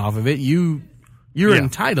money off of it, you're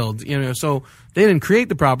entitled. So they didn't create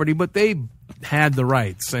the property, but they had the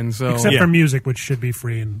rights, and so except for music, which should be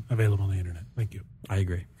free and available on the internet. Thank you. I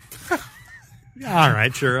agree. All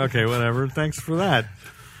right, sure, okay, whatever. Thanks for that.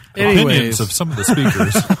 Opinions of some of the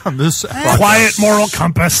speakers on this quiet moral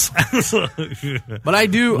compass. But I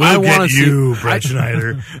do. We'll I want to see you, Brett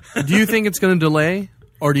Schneider. Do you think it's going to delay,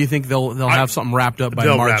 or do you think they'll have something wrapped up by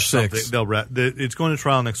March 6th? They'll wrap. It's going to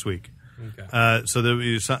trial next week. Okay. So there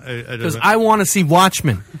is because I want to see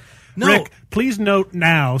Watchmen. No. Rick, please note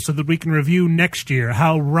now so that we can review next year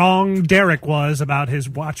how wrong Derek was about his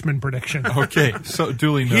Watchmen prediction. Okay, so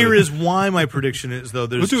duly noted. Here is why my prediction is, though.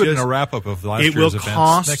 We'll do it in a wrap-up of last year's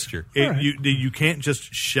events next year. You can't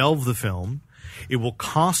just shelve the film. It will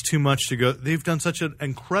cost too much to go. They've done such an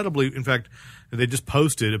incredibly, in fact, they just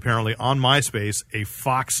posted, apparently, on MySpace, a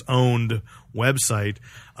Fox-owned website,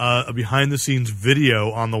 a behind-the-scenes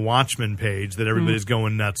video on the Watchmen page that everybody's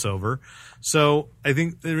going nuts over. So I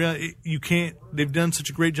think you can't. They've done such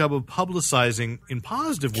a great job of publicizing in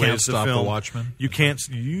positive ways. Can't stop the film. The Watchmen. You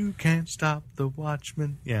can't stop the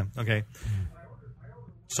Watchmen. Yeah. Okay.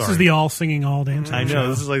 Sorry. This is the all singing, all dancing. I know show.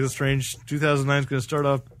 this is like the strange 2009 is going to start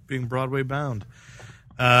off being Broadway bound.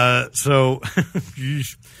 So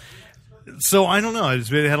I don't know. It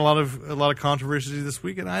had a lot of controversy this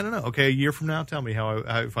week, and I don't know. Okay, a year from now, tell me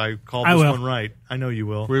if I called this one right. I know you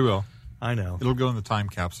will. We will. I know. It'll go in the time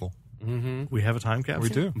capsule. Mm-hmm. We have a time capsule? We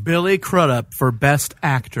do. Billy Crudup for Best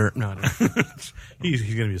Actor. No. He's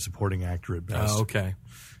going to be a supporting actor at best. Oh, okay.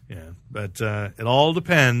 Yeah, but it all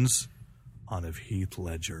depends on if Heath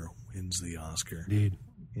Ledger wins the Oscar.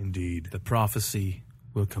 Indeed. The prophecy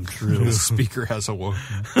will come true. The speaker has awoken.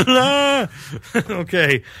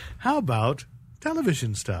 Okay, how about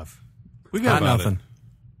television stuff? We got nothing.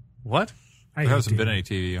 What? There hasn't been any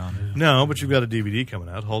TV on it. No, but you've got a DVD coming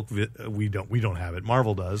out. Hulk. We don't have it.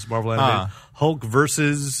 Marvel does. Marvel animated Hulk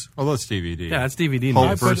versus. Oh, that's DVD. Yeah, it's DVD.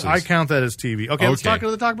 Hulk versus. I count that as TV. Okay, let's talk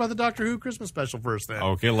about the Doctor Who Christmas special first. Then.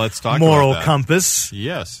 Okay, let's talk. Moral about that. compass.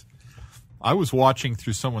 Yes, I was watching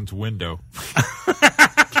through someone's window,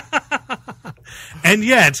 and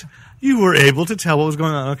yet. You were able to tell what was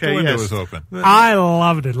going on. Okay, the window was open. I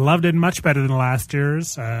loved it. Loved it much better than last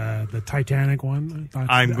year's, the Titanic one.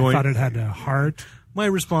 I thought it had a heart. My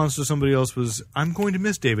response to somebody else was, I'm going to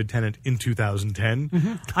miss David Tennant in 2010.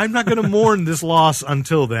 Mm-hmm. I'm not going to mourn this loss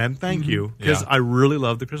until then. Thank you. Because I really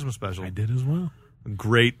loved the Christmas special. I did as well. A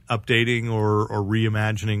great updating or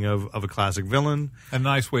reimagining of a classic villain. And a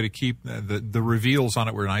nice way to keep the reveals on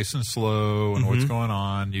it were nice and slow and what's going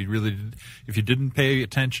on. You really, if you didn't pay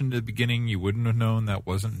attention to the beginning, you wouldn't have known that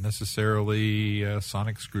wasn't necessarily a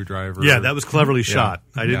sonic screwdriver. Yeah, that was cleverly shot.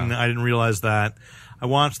 I didn't realize that. I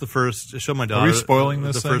watched showed my daughter. Are we spoiling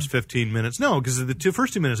this the first 15 minutes? No, because the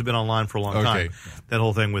first 2 minutes have been online for a long time. That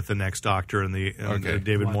whole thing with the next Doctor and the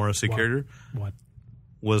David Morrissey character. What?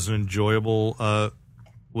 Was an enjoyable character.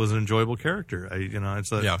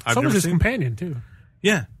 So was his companion too.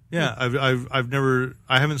 Yeah. I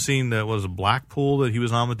haven't seen Blackpool that he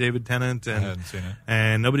was on with David Tennant, and I hadn't seen it.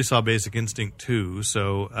 And nobody saw Basic Instinct 2,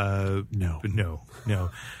 so no,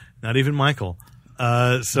 not even Michael.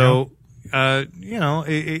 I thought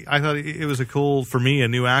it was a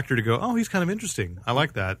new actor to go, oh, he's kind of interesting. I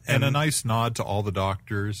like that. And a nice nod to all the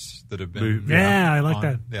doctors that have been. I like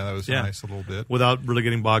that. Yeah, that was a nice little bit. Without really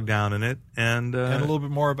getting bogged down in it. And a little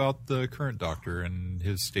bit more about the current Doctor and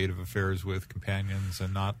his state of affairs with companions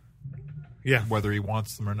and not whether he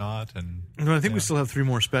wants them or not. And I think we still have 3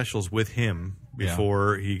 more specials with him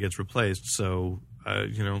before he gets replaced. So...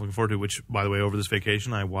 looking forward to it, which, by the way, over this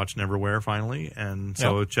vacation, I watched Neverwhere finally, and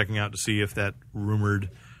so checking out to see if that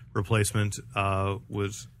rumored replacement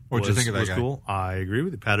was What'd you think of that guy? Cool. I agree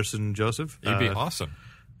with you. Patterson Joseph. He'd be awesome.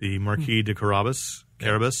 The Marquis de Carabas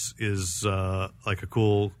is like a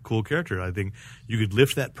cool character. I think you could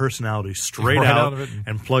lift that personality straight out of it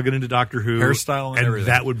and plug it into Doctor Who. Hairstyle and everything.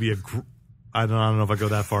 That would be I don't know if I go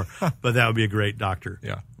that far, but that would be a great Doctor.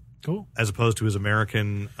 Yeah. Cool. As opposed to his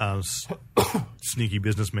American sneaky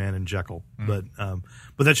businessman in Jekyll. But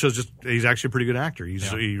that shows he's actually a pretty good actor.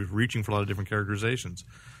 He's reaching for a lot of different characterizations.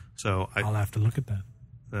 So I'll have to look at that.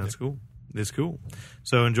 That's cool. It's cool.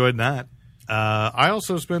 So enjoyed that. I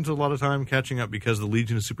also spent a lot of time catching up because the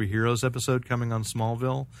Legion of Superheroes episode coming on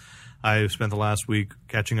Smallville. I spent the last week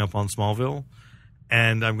catching up on Smallville.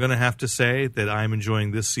 And I'm going to have to say that I'm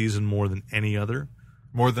enjoying this season more than any other.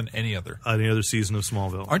 More than any other season of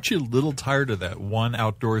Smallville. Aren't you a little tired of that one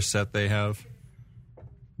outdoor set they have?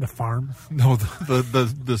 The farm? No,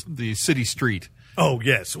 the city street. Oh,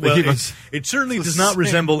 yes. Well, it certainly does not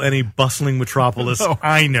resemble any bustling metropolis,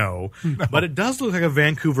 I know. But it does look like a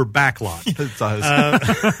Vancouver backlot. It does.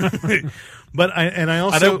 But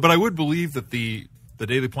I would believe that the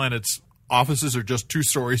Daily Planet's offices are just 2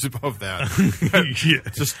 stories above that.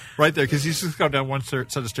 Just right there, because he's just gone down one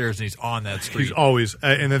set of stairs and he's on that street. He's always,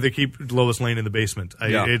 and then they keep Lois Lane in the basement.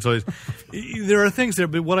 It's always, there are things there,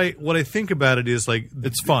 but what I think about it is like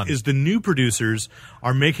it's fun. Is the new producers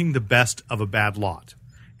are making the best of a bad lot,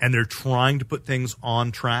 and they're trying to put things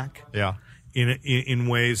on track. Yeah. In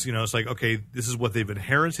ways, it's like, okay, this is what they've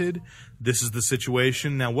inherited. This is the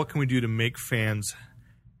situation. Now, what can we do to make fans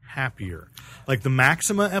happier? Like the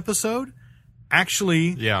Maxima episode.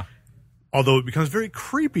 Actually, although it becomes very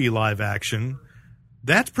creepy live action,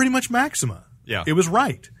 that's pretty much Maxima. Yeah. It was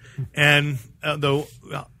right. And though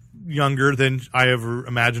younger than I ever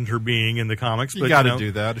imagined her being in the comics. You got to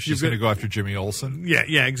do that if she's going to go after Jimmy Olsen.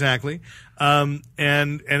 Yeah, exactly. And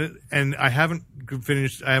I haven't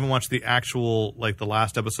finished. I haven't watched the actual, like the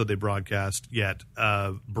last episode they broadcast yet,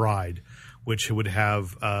 Bride, which would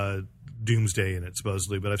have Doomsday in it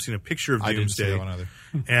supposedly, but I've seen a picture of Doomsday. I didn't see that one either.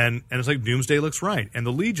 And it's like Doomsday looks right, and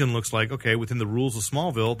the Legion looks like, okay, within the rules of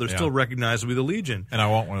Smallville, they're still recognized to be the Legion. And I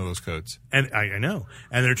want one of those codes. And I know,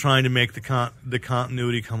 and they're trying to make the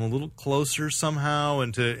continuity come a little closer somehow,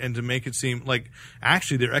 and to make it seem like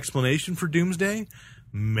actually their explanation for Doomsday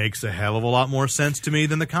makes a hell of a lot more sense to me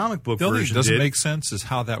than the comic book version did. The only thing that doesn't make sense is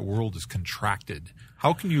how that world is contracted.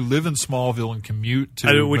 How can you live in Smallville and commute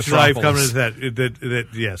to which is why I've come into it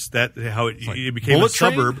became a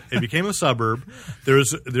suburb. It became a suburb.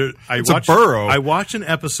 I watched a borough. I watched an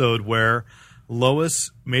episode where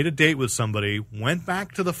Lois made a date with somebody, went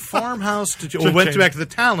back to the farmhouse went back to the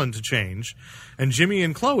Talon to change, and Jimmy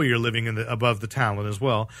and Chloe are living above the Talon as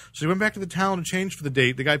well. So she went back to the Talon to change for the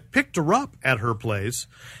date. The guy picked her up at her place,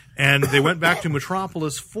 and they went back to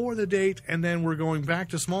Metropolis for the date, and then we're going back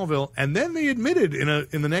to Smallville. And then they admitted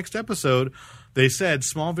in the next episode, they said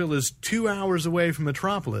Smallville is 2 hours away from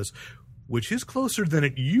Metropolis, which is closer than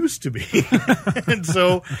it used to be. And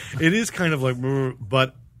so it is kind of like,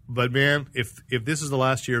 but man, if this is the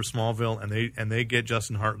last year of Smallville and they get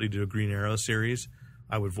Justin Hartley to do a Green Arrow series,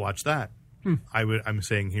 I would watch that. I'm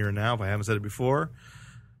saying here and now, if I haven't said it before,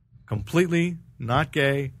 completely not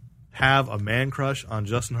gay, have a man crush on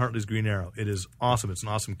Justin Hartley's Green Arrow. It is awesome. It's an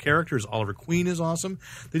awesome character. Oliver Queen is awesome.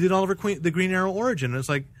 They did Oliver Queen, the Green Arrow origin, and it's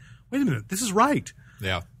like, wait a minute, this is right.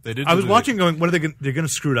 Yeah, they did. I was watching going, what are they going to, they're going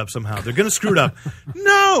to screw it up somehow. They're going to screw it up.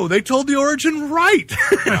 No, they told the origin right.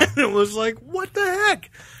 It was like, what the heck?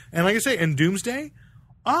 And like I say, in Doomsday,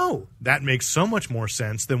 that makes so much more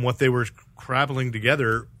sense than what they were crabbling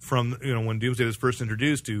together from, when Doomsday was first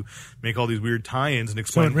introduced to make all these weird tie-ins and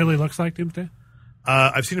explain. So it really looks like Doomsday?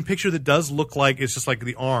 I've seen a picture that does look like it's just like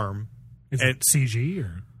the arm. Is it CG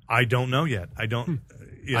or? I don't know yet. I don't.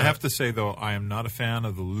 I have to say though, I am not a fan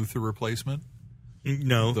of the Luthor replacement.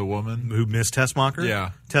 No, the woman who missed Tessmacher.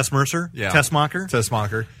 Yeah, Tess Mercer. Yeah,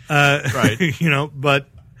 Tessmacher. Right. But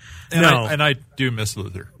and no, I do miss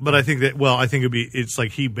Luthor. But I think that it's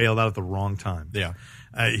like he bailed out at the wrong time. Yeah.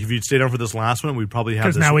 If you'd stayed on for this last one, we'd probably have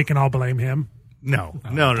because now we can all blame him. No.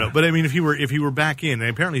 But I mean, if he were back in, and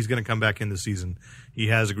apparently he's going to come back in this season. He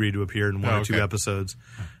has agreed to appear in one or two episodes,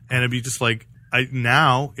 and it'd be just like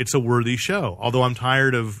now it's a worthy show. Although I'm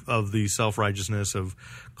tired of the self-righteousness of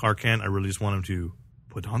Clark Kent, I really just want him to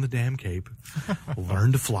put on the damn cape,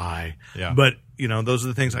 learn to fly. Yeah. But those are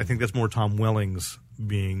the things. I think that's more Tom Welling's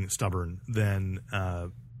being stubborn than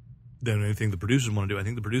anything the producers want to do. I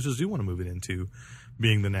think the producers do want to move it into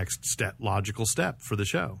being the next logical step for the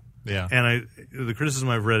show. Yeah. And the criticism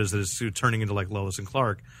I've read is that it's turning into like Lois and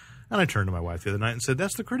Clark. And I turned to my wife the other night and said,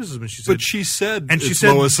 "That's the criticism." And she said, "But she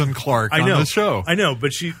said, Lois and Clark on the show." I know,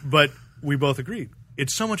 but we both agreed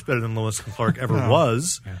it's so much better than Lois and Clark ever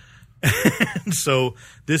was. Yeah. And so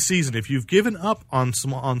this season, if you've given up on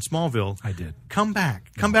Smallville, I did. Come back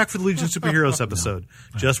for the Legion of Superheroes episode.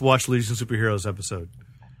 No. Just watch the Legion of Superheroes episode.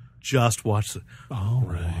 Just watch the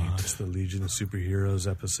Legion of Superheroes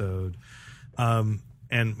episode.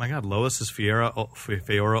 And my God, Lois's Fiora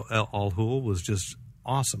Al Ghul was just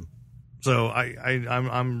awesome. So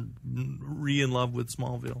I'm in love with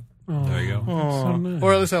Smallville. There you go. So nice.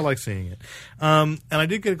 Or at least I like seeing it. And I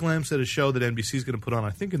did get a glimpse at a show that NBC is going to put on,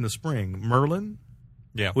 I think, in the spring, Merlin,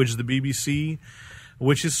 which is the BBC,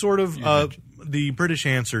 which is sort of the British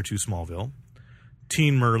answer to Smallville.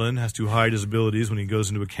 Teen Merlin has to hide his abilities when he goes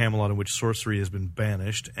into a Camelot in which sorcery has been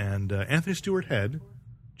banished. And Anthony Stewart Head,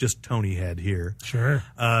 just Tony Head here. Sure.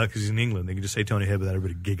 Because he's in England. They can just say Tony Head without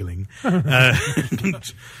everybody giggling.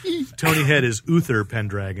 Tony Head is Uther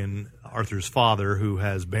Pendragon, Arthur's father, who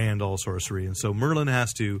has banned all sorcery. And so Merlin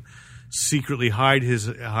has to secretly hide his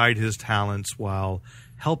talents while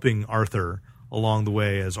helping Arthur along the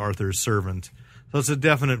way as Arthur's servant. So it's a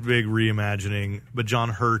definite big reimagining. But John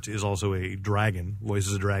Hurt is also a dragon,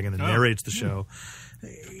 voices a dragon, and narrates the show.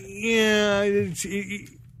 Yeah,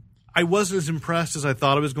 I wasn't as impressed as I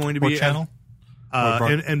thought it was going to be. What channel?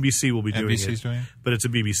 NBC will be doing NBC's it. doing it? But it's a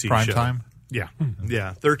BBC Prime show. time? Yeah.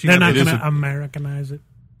 Yeah. 13 They're not going to Americanize it.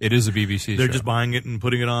 It is a BBC They're show. just buying it and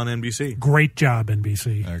putting it on NBC. Great job,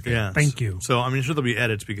 NBC. Okay. Yeah. Thank you. So, I mean, sure there'll be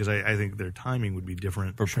edits because I think their timing would be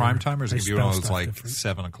different. For prime time, or is it going to be one of those spell like stuff different.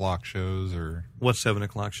 7 o'clock shows? Or What 7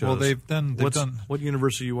 o'clock shows? Well, they've done. What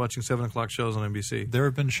universe are you watching 7 o'clock shows on NBC? There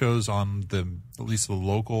have been shows on at least the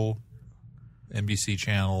local NBC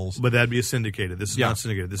channels. But that'd be a syndicated. This is not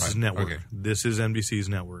syndicated. This is network. Okay. This is NBC's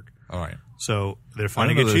network. All right. So they're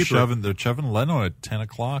finding it cheaper. They're shoving Leno at 10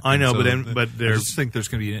 o'clock. I know, so but I just think there's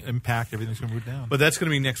going to be an impact. Everything's going to move down. But that's going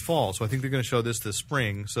to be next fall. So I think they're going to show this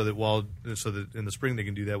spring, so that in the spring they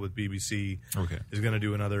can do that with BBC. Okay. Is going to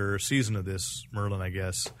do another season of this Merlin, I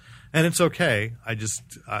guess. And it's okay.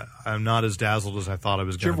 I'm not as dazzled as I thought I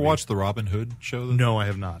was going to be. Did you ever watch the Robin Hood show? No, I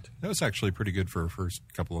have not. That was actually pretty good for a first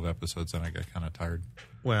couple of episodes, and I got kind of tired.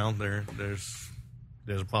 Well, there's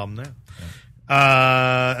a problem there. Yeah.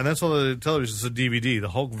 And that's all the television. It's a DVD. The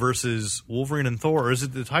Hulk versus Wolverine and Thor. Or is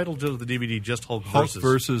it the title of the DVD just Hulk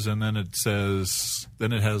versus? And then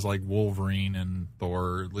it has like Wolverine and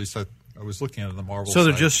Thor. At least I was looking at the Marvel. So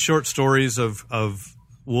they're site. just short stories of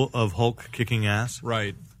Hulk kicking ass,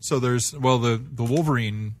 right? So there's the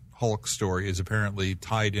Wolverine Hulk story is apparently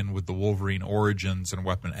tied in with the Wolverine origins and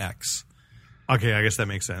Weapon X. Okay, I guess that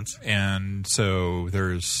makes sense. And so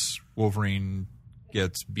there's Wolverine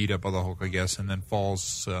gets beat up by the Hulk, I guess, and then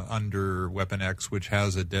falls under Weapon X, which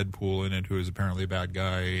has a Deadpool in it, who is apparently a bad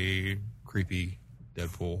guy, creepy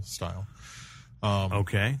Deadpool style.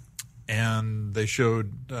 Okay. And they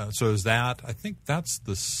showed, so is that, I think that's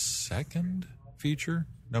the second feature.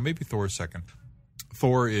 No, maybe Thor's second.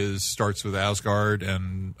 Thor starts with Asgard,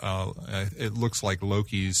 and it looks like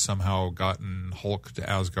Loki's somehow gotten Hulk to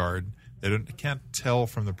Asgard. They can't tell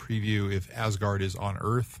from the preview if Asgard is on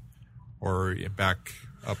Earth or back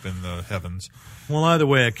up in the heavens. Well, either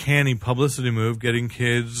way, a canny publicity move, getting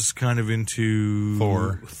kids kind of into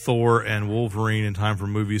Thor and Wolverine in time for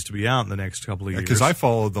movies to be out in the next couple of years. Because I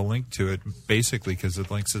followed the link to it basically because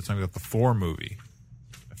it links to something about the Thor movie.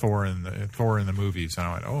 Thor in the movies, and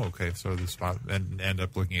I went, oh, okay, so this spot, and end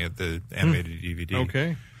up looking at the animated DVD.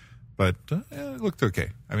 Okay. But it looked okay.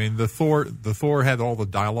 I mean, the Thor had all the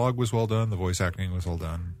dialogue was well done, the voice acting was well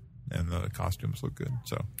done, and the costumes look good.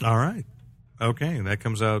 So all right, okay, and that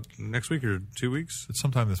comes out next week or 2 weeks. It's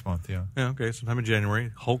sometime this month, yeah. Yeah, okay, sometime in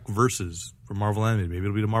January. Hulk versus for Marvel Animated. Maybe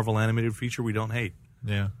it'll be the Marvel Animated feature we don't hate.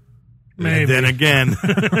 Yeah. Maybe. And then again,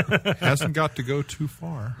 hasn't got to go too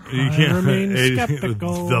far. I remain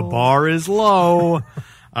skeptical. The bar is low.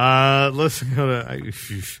 Let's go to.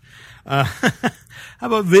 How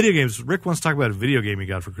about video games? Rick wants to talk about a video game he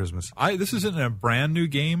got for Christmas. This isn't a brand new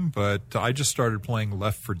game, but I just started playing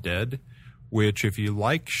Left 4 Dead, which if you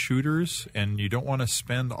like shooters and you don't want to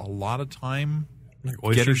spend a lot of time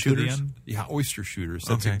oyster getting shooters? to the end. Yeah, oyster shooters.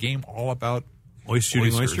 That's a game all about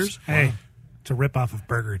shooting oysters? Hey, it's a ripoff of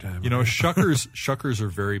Burger Time. You know, shuckers are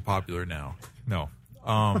very popular now. No.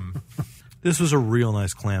 This was a real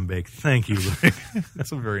nice clam bake. Thank you, Rick.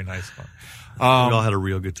 That's a very nice one. We all had a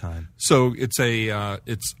real good time. So it's a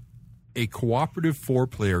cooperative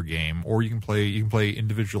 4-player game, or you can play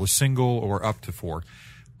individually, single or up to 4.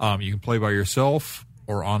 You can play by yourself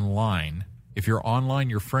or online. If you're online,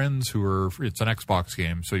 your friends it's an Xbox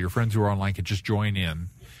game, so your friends who are online can just join in,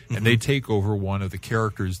 and they take over one of the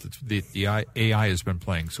characters that the AI has been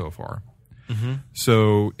playing so far. Mm-hmm.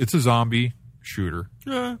 So it's a zombie shooter.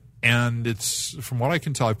 Yeah. And it's, from what I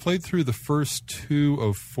can tell, I played through the first 2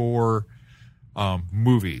 of 4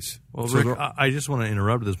 movies. Well, so Rick, I just want to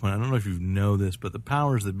interrupt at this point. I don't know if you know this, but the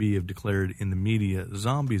powers that be have declared in the media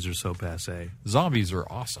zombies are so passé. Zombies are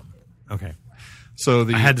awesome. Okay. So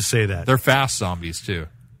I had to say that. They're fast zombies, too.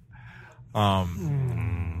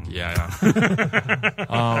 Yeah.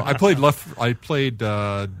 I played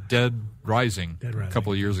Dead Rising a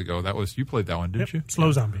couple of years ago. You played that one, didn't you?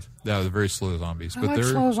 Slow zombies. Yeah, they're very slow zombies. I like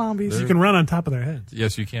slow zombies. You can run on top of their heads.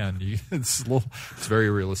 Yes, you can. It's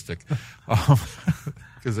very realistic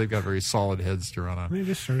because they've got very solid heads to run on. They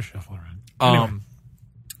just sort of shuffle around. Anyway.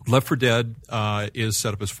 Left 4 Dead is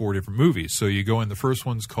set up as 4 different movies. So you go in. The first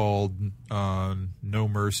one's called No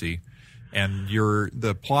Mercy. And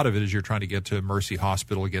the plot of it is you're trying to get to Mercy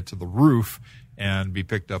Hospital, get to the roof, and be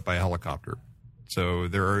picked up by a helicopter. So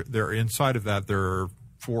there inside of that, there are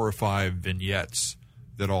 4 or 5 vignettes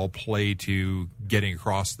that all play to getting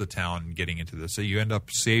across the town and getting into this. So you end up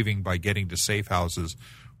saving by getting to safe houses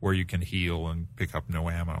where you can heal and pick up no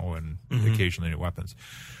ammo and occasionally new weapons.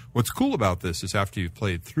 What's cool about this is after you've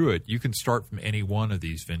played through it, you can start from any one of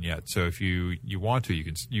these vignettes. So if you want to,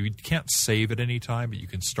 you can't save at any time, but you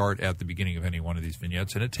can start at the beginning of any one of these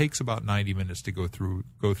vignettes, and it takes about 90 minutes to go through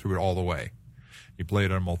it all the way. You play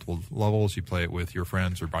it on multiple levels. You play it with your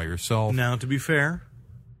friends or by yourself. Now, to be fair,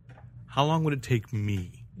 how long would it take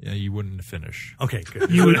me? Yeah, you wouldn't finish. Okay,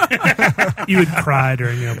 good. You would cry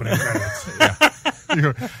during the opening credits.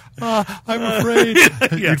 Yeah. I'm afraid.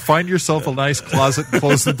 You'd find yourself a nice closet and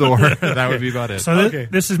close the door, and that would be about it. So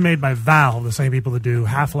this is made by Valve, the same people that do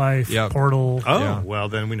Half-Life, Portal. Oh, well,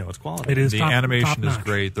 then we know it's quality. It is. The animation is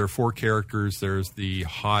great. There are 4 characters. There's the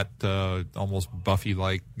hot, almost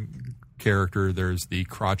Buffy-like character. There's the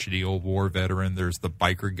crotchety old war veteran. There's the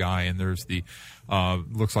biker guy, and there's the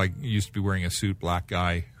looks like used to be wearing a suit black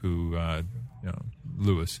guy who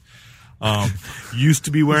Lewis. Used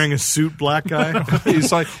to be wearing a suit black guy.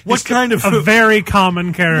 He's like a very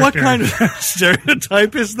common character. What kind of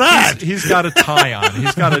stereotype is that? He's got a tie on.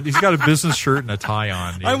 He's got a business shirt and a tie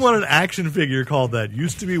on. I want an action figure called that.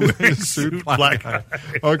 Used to be wearing a suit black guy.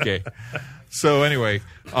 Okay. So anyway,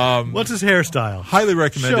 what's his hairstyle? Highly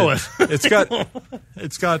recommended. Show us. It's got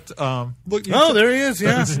look. Oh, there he is.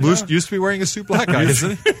 Yeah, used to be wearing a suit black guy,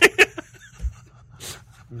 isn't he?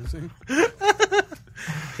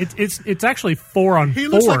 It's actually 4 on 4,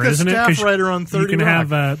 looks like isn't a it? Staff writer on 30 You can Rock.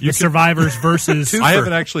 have the survivors versus. I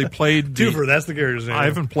haven't actually played Twofer. That's the character's name. I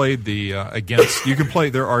haven't played the against. You can play.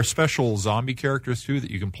 There are special zombie characters too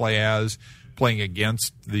that you can play playing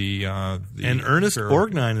against the and Ernest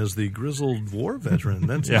Borgnine is the grizzled war veteran.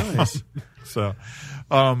 That's nice. So,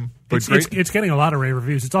 it's getting a lot of rave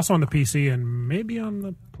reviews. It's also on the PC and maybe on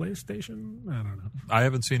the PlayStation. I don't know. I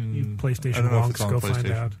haven't seen PlayStation. I don't know if wonks, it's on go PlayStation.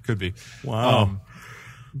 find out. Could be. Wow.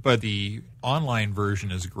 But the online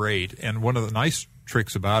version is great, and one of the nice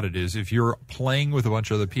tricks about it is if you're playing with a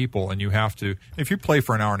bunch of other people and you have to, if you play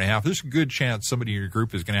for an hour and a half, there's a good chance somebody in your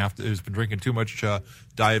group is going to has been drinking too much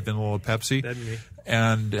Diet Vanilla Pepsi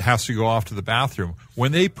and has to go off to the bathroom.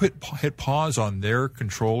 When they hit pause on their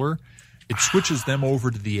controller, it switches them over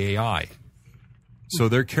to the AI. So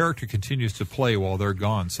their character continues to play while they're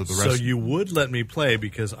gone. So the rest. So you would let me play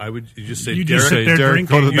because I would just say, You Derek, just say, Derek,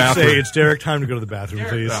 go to the bathroom. say it's Derek. Time to go to the bathroom,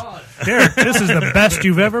 please. Derek, this is the best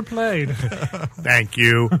you've ever played. Thank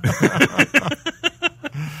you.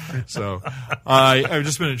 So I've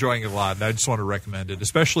just been enjoying it a lot, and I just want to recommend it,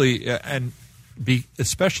 especially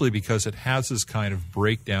because it has this kind of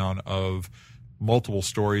breakdown of multiple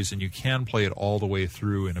stories, and you can play it all the way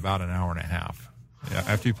through in about an hour and a half. Yeah,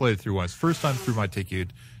 after you play it through once. First time through might take you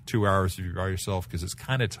 2 hours if you're by yourself because it's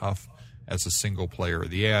kind of tough as a single player.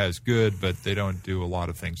 The AI is good, but they don't do a lot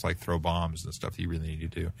of things like throw bombs and stuff that you really need to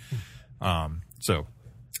do. So,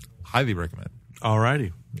 highly recommend. All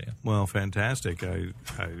righty. Yeah. Well, fantastic.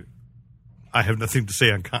 I have nothing to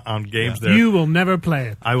say on games there. You will never play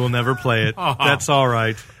it. I will never play it. That's all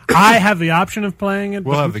right. I have the option of playing it,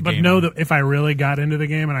 We'll have the but game. know that if I really got into the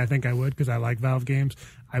game, and I think I would because I like Valve games,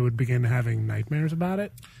 I would begin having nightmares about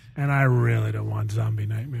it, and I really don't want zombie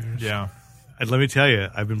nightmares. Yeah. And let me tell you,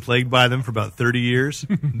 I've been plagued by them for about 30 years.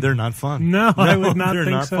 They're not fun. No, I would not they're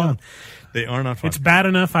think not so. fun. They are not fun. It's bad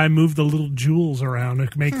enough I move the little jewels around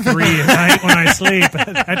to make 3 at night when I sleep.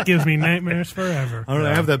 That gives me nightmares forever. I don't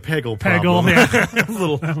know, I have that Peggle problem. Peggle, yeah.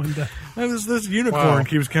 little, this unicorn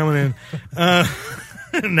keeps coming in.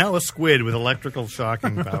 Now a squid with electrical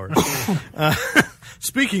shocking powers.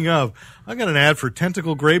 Speaking of, I got an ad for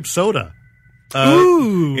Tentacle Grape Soda.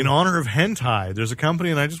 In honor of hentai. There's a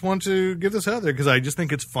company, and I just want to give this out there because I just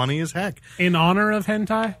think it's funny as heck. In honor of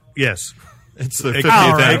hentai? Yes. It's the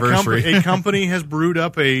 50th anniversary. A company has brewed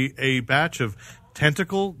up a batch of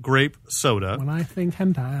Tentacle Grape Soda. When I think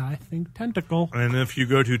hentai, I think tentacle. And if you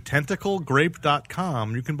go to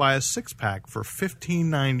tentaclegrape.com, you can buy a 6-pack for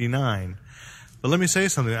 $15.99. But let me say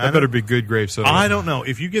something. That better be good grape soda. I don't know.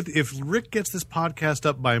 If Rick gets this podcast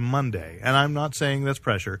up by Monday, and I'm not saying that's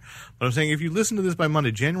pressure, but I'm saying if you listen to this by Monday,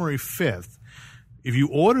 January 5th, if you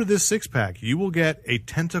order this 6-pack, you will get a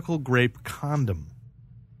Tentacle Grape condom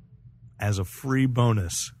as a free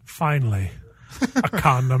bonus. Finally, a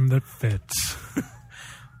condom that fits.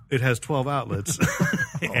 It has 12 outlets,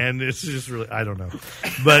 and it's just really, I don't know.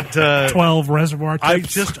 But 12 reservoir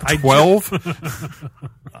tips. 12?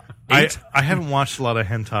 I haven't watched a lot of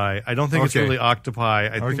hentai. I don't think it's really octopi.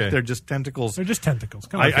 I think they're just tentacles. They're just tentacles.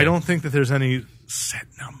 I don't think that there's any set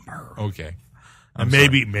number. Okay.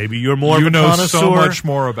 Maybe you're more of a connoisseur. You know so much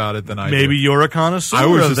more about it than I do. Maybe you're a connoisseur. I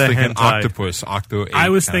was of just the thinking hentai. octopus, octo-8. I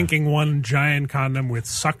was thinking one giant condom with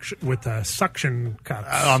suction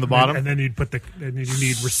cups on the bottom, and then you'd put you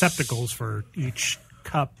need receptacles for each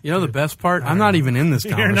cup. You know the best part? I'm not even in this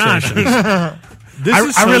You're conversation. not. This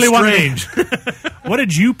is so really strange. What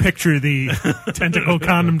did you picture the tentacle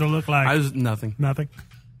condom to look like? I was nothing. Nothing.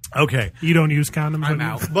 Okay. You don't use condoms? I'm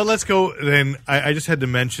out. But let's go then. I just had to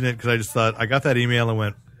mention it because I just thought I got that email and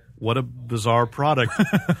went, what a bizarre product.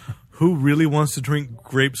 Who really wants to drink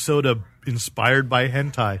grape soda inspired by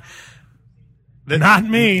hentai? Not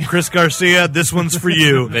me. Chris Garcia, this one's for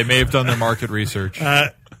you. They may have done their market research.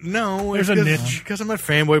 No. There's a niche. Because I'm at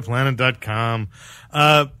fanboyplanet.com.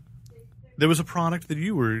 There was a product that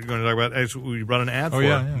you were going to talk about. Actually, we run an ad for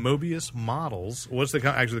Mobius Models. What's the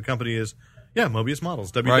company is? Yeah, Mobius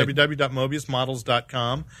Models.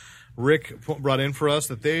 www.mobiusmodels.com. Rick brought in for us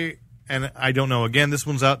that they, and I don't know, again, this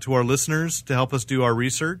one's out to our listeners to help us do our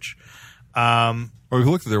research. Well, we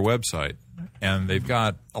looked at their website, and they've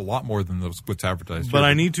got a lot more than what's advertised. But here.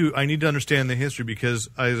 I need to understand the history because,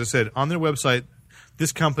 as I said, on their website,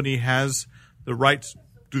 this company has the rights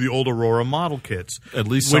to the old Aurora model kits. At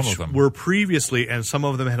least some of them. Which were previously, and some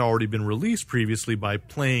of them had already been released previously by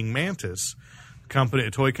Playing Mantis,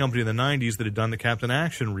 a toy company in the 90s that had done the Captain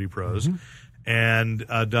Action repros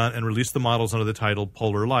and released the models under the title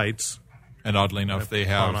Polar Lights. And oddly enough, they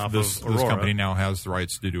have this company now has the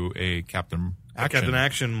rights to do a Captain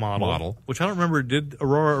Action model. Which I don't remember. Did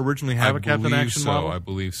Aurora originally have a Captain Action model? I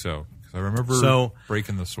believe so. I remember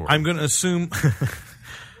breaking the sword. I'm going to assume.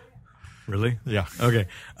 Really? Yeah. Okay.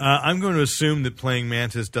 I'm going to assume that Playing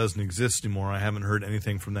Mantis doesn't exist anymore. I haven't heard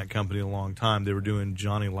anything from that company in a long time. They were doing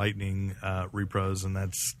Johnny Lightning repros, and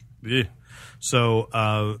that's So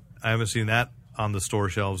I haven't seen that on the store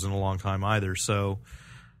shelves in a long time either. So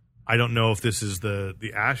I don't know if this is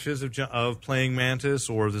the ashes of Playing Mantis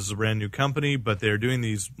or if this is a brand new company, but they're doing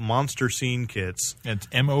these monster scene kits. It's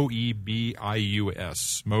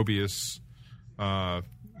Moebius. Mobius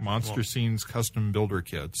Monster Scenes Custom Builder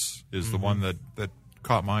Kits is the one that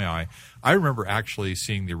caught my eye. I remember actually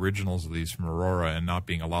seeing the originals of these from Aurora and not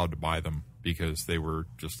being allowed to buy them because they were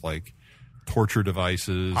just like torture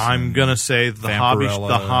devices. I'm going to say the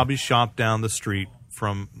hobby shop down the street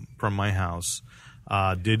from my house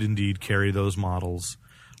did indeed carry those models.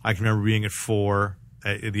 I can remember being at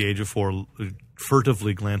the age of 4,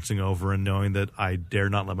 furtively glancing over and knowing that I dare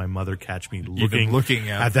not let my mother catch me looking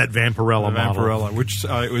at that Vampirella model. Which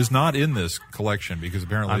it was not in this collection because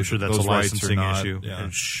apparently I'm sure that's those a licensing issue. Yeah. I'm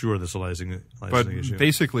sure that's a licensing but issue.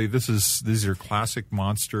 Basically, these are classic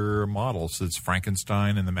monster models. It's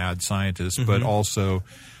Frankenstein and the Mad Scientist, but also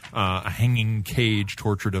a hanging cage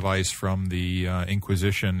torture device from the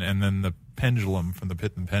Inquisition, and then the pendulum from the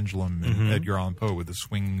Pit and Pendulum in Edgar Allan Poe with the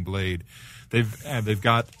swinging blade. They've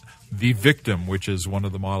got the Victim, which is one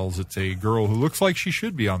of the models. It's a girl who looks like she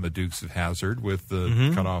should be on the Dukes of Hazzard with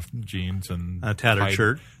the cut-off jeans and a tattered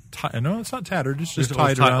shirt. No, it's not tattered. It's just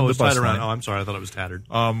tied around the bust line. Oh, I'm sorry. I thought it was tattered.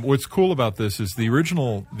 What's cool about this is the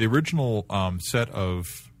original set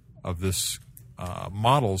of this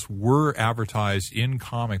models were advertised in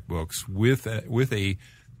comic books with a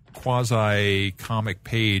quasi-comic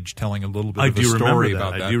page telling a little bit of a story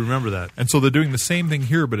about that. I do remember that. And so they're doing the same thing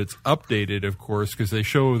here, but it's updated, of course, because they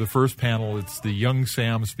show the first panel, it's the young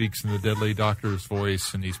Sam speaks in the Deadly Doctor's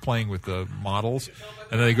voice, and he's playing with the models.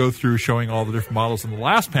 And then they go through showing all the different models. And the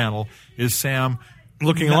last panel is Sam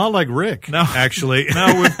looking a lot like Rick, actually.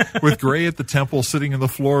 Now with Gray at the temple sitting in the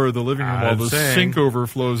floor of the living room while the sink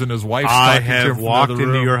overflows and his wife's talking to him. I have walked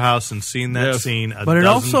into your house and seen that scene But it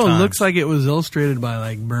also times. looks like it was illustrated by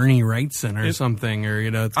like Bernie Wrightson or something. Or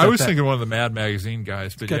it's I was thinking one of the Mad Magazine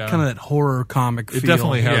guys. But it's got kind of that horror comic feel. It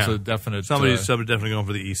definitely has a definite... Somebody's definitely going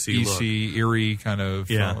for the EC look. eerie kind of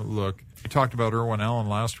look. We talked about Irwin Allen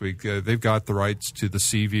last week. They've got the rights to the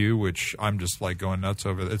Seaview, which I'm just like going nuts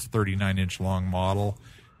over. It's a 39-inch long model.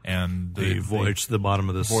 And the Voyage to the Bottom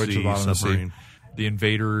of the Sea submarine. The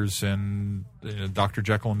Invaders and Dr.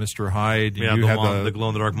 Jekyll and Mr. Hyde. Yeah, the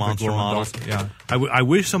glow-in-the-dark monster models. Yeah. I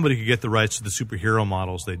wish somebody could get the rights to the superhero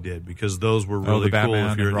models they did, because those were really the cool.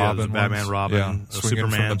 Batman and Robin Batman, Robin,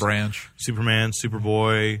 Superman from the branch. Superman,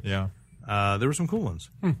 Superboy. Yeah. There were some cool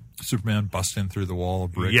ones. Superman busting through the wall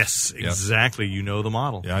of bricks. Yes, exactly. You know the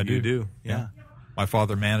model. Yeah, I do. You do. Yeah. My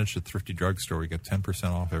father managed a thrifty drugstore. We got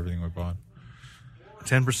 10% off everything we bought.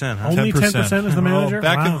 10%, huh? Only 10% is the manager?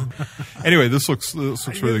 Wow. Anyway, this looks really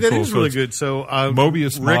cool. That is really good. So,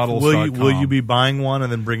 Mobius Rick, models. will you be buying one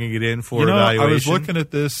and then bringing it in for evaluation? I was looking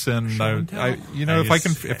at this, and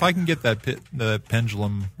if I can get that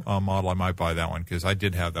pendulum model, I might buy that one, because I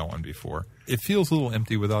did have that one before. It feels a little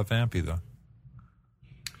empty without Vampy, though.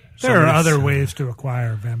 There are other ways to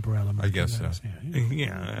acquire Vampirella. I guess so.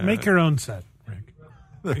 Yeah. Make your own set, Rick.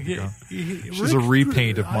 She's a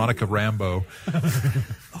repaint of Monica Rambeau.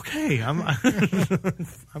 Okay, I'm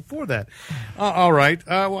for that. All right.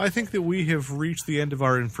 Well, I think that we have reached the end of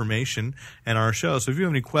our information and our show. So if you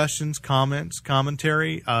have any questions, comments,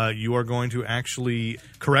 commentary, you are going to actually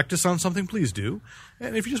correct us on something, please do.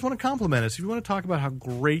 And if you just want to compliment us, if you want to talk about how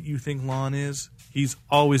great you think Lon is, he's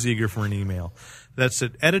always eager for an email. That's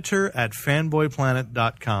at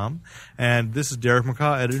editor@fanboyplanet.com. And this is Derek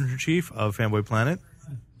McCaw, Editor-in-Chief of Fanboy Planet.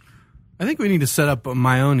 I think we need to set up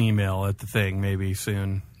my own email at the thing maybe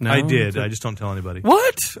soon. No? I did. I just don't tell anybody.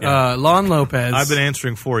 What? Yeah. Lon Lopez. I've been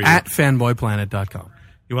answering for you. At fanboyplanet.com.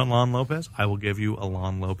 You want Lon Lopez? I will give you a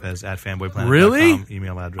Lon Lopez at fanboyplanet.com really?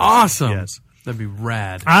 email address. Awesome. Yes. That'd be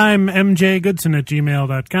rad. I'm mjgoodson at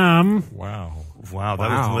gmail.com. Wow.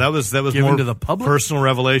 That was given more to the public? Personal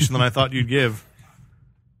revelation than I thought you'd give.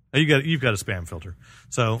 You've got a spam filter.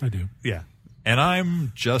 So I do. Yeah. And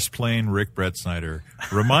I'm just plain Rick Brett Snyder,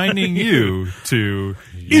 reminding you to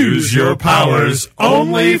use your powers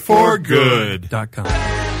only for good. .com.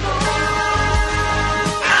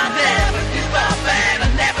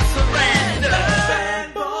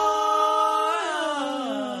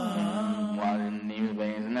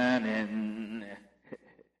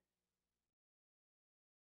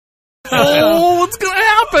 Oh, what's going to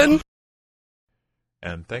happen?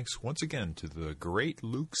 And thanks once again to the great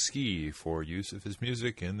Luke Ski for use of his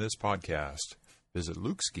music in this podcast. Visit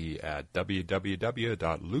Luke Ski at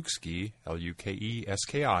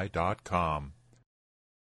www.lukeski.com.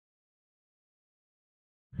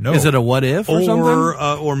 No. Is it a what if or something?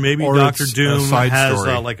 Or maybe Or Doctor it's a Doom side has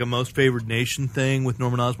story. like a most favored nation thing with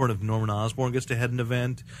Norman Osborn. If Norman Osborn gets to head an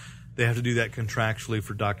event, they have to do that contractually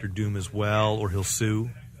for Doctor Doom as well, or he'll sue.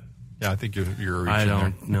 Yeah, I think you're reaching I there.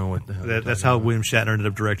 don't know what the hell. That's how William Shatner ended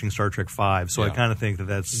up directing Star Trek V. So I kind of think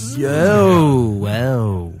that's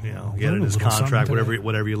Wow. you know, he had in his contract whatever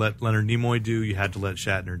you let Leonard Nimoy do, you had to let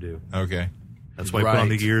Shatner do. Okay. That's why he put on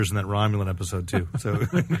the ears in that Romulan episode too. So,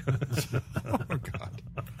 Oh, God.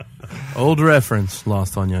 Old reference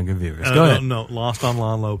lost on younger viewers. Go ahead. No, Lost on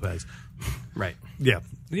Lon Lopez. Right. Yeah,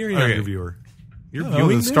 you're a younger viewer. You're No,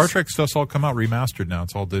 viewing the Star this? Trek stuff's all come out remastered now.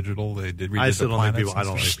 It's all digital. They did. I still the don't think planets people. I and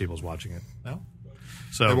don't stuff. think people's watching it. No.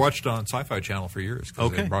 So They watched it on Sci-Fi Channel for years.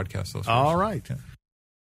 'Cause Okay. They broadcast those. all right.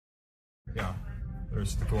 Yeah.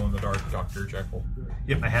 There's the glow-in-the-dark Dr. Jekyll.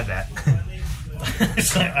 Yep, I had that.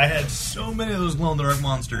 I had so many of those glow-in-the-dark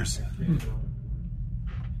monsters.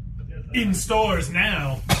 In stores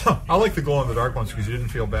now. I like the glow-in-the-dark ones because you didn't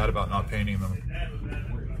feel bad about not painting them.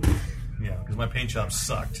 Yeah, because my paint job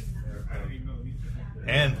sucked.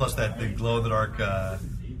 And plus that the glow-in-the-dark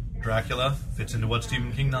Dracula fits into what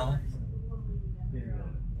Stephen King novel?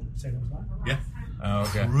 Yeah. Oh,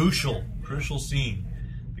 okay. Crucial scene.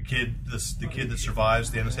 The kid that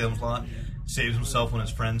survives the end of Salem's Lot saves himself when his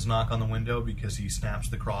friends knock on the window because he snaps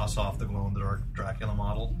the cross off the glow-in-the-dark Dracula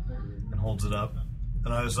model and holds it up.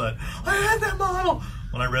 And I was like, I had that model!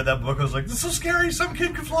 When I read that book, I was like, this is so scary, some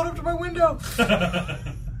kid could float up to my window!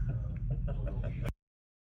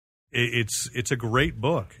 It's a great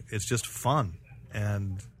book. It's just fun.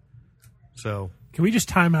 And so... Can we just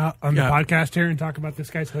time out on the podcast here and talk about this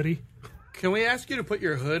guy's hoodie? Can we ask you to put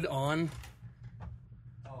your hood on?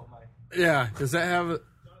 Oh, my. Yeah, does that have...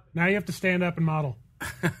 Now you have to stand up and model.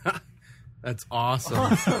 That's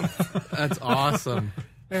awesome. That's awesome.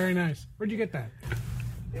 Very nice. Where'd you get that?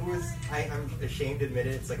 It was, I'm ashamed to admit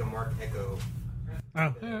it, it's like a Mark Echo.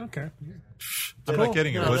 Oh, yeah, okay. I'm not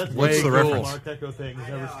getting it. No, What's way the cool. reference? Mark Echo thing has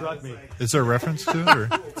never struck me. Is there a reference to it? Or?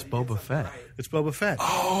 It's Boba Fett. It's Boba Fett.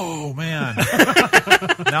 Oh man!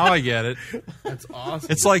 Now I get it. That's awesome.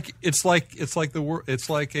 It's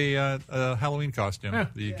like a Halloween costume that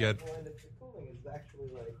you get. Well, and the cool thing is it's actually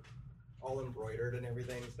like all embroidered and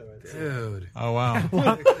everything, so it's... Dude. Oh wow! Well,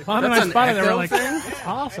 I'm That's I an spotted it. We're Echo like, thing? that's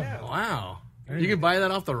awesome. Wow. You can buy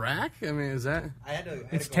that off the rack? I mean, is that... I had to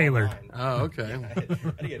It's go tailored. online. Oh, okay. I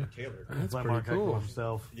had to get it tailored. That's pretty cool.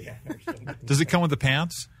 Himself. Yeah. Does it come with the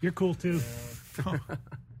pants? You're cool, too.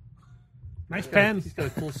 Nice pen. He's got a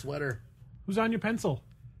cool sweater. Who's on your pencil?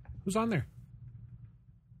 Who's on there?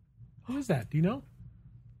 Who is that? Do you know?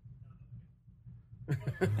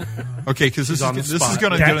 Okay, because this on the is going spot.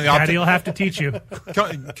 to go in the Daddy will outtakes. have to teach you.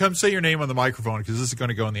 Come say your name on the microphone because this is going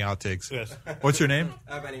to go in the outtakes. Yes. What's your name?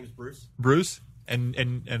 My name is Bruce. Bruce.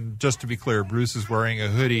 And just to be clear, Bruce is wearing a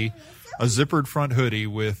hoodie, a zippered front hoodie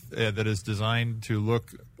with that is designed to look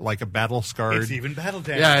like a battle scarred. It's even battle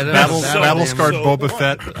damage. Yeah, Battle scarred So Boba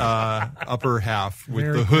Fett upper half with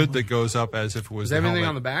Very the hood that goes up as if it was Is the everything helmet.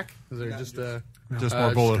 on the back? Is there just Just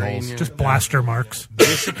more bullet strain, holes. yeah. Just blaster marks.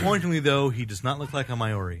 Disappointingly, though, he does not look like a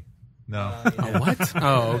Maori. No. What?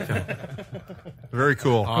 Oh, okay. Very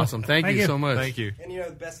cool. Awesome. Thank you you. so much. Thank you. And you know,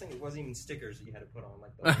 the best thing, it wasn't even stickers that you had to put on.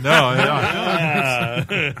 Like the No,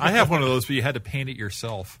 I have one of those, but you had to paint it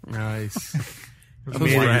yourself. Nice. You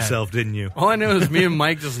made it yourself, didn't you? All I know is me and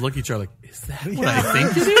Mike just look at each other like, is that what I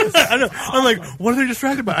think it is? I know. I'm like, what are they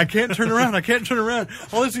distracted by? I can't turn around.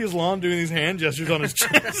 All I see is Lon doing these hand gestures on his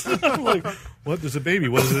chest. I'm like, what? There's a baby.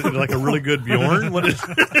 What is it? Like a really good Bjorn? What is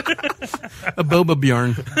A Boba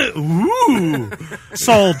Bjorn. Ooh.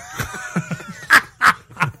 Sold.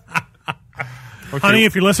 Okay. Honey,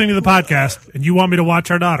 if you're listening to the podcast and you want me to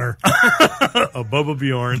watch our daughter, A Boba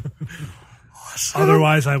Bjorn.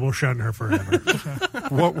 otherwise I will shun her forever.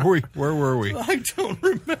 What were we? Where were we? I don't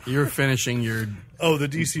remember. You're finishing your... Oh, the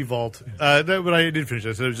DC Vault. But I did finish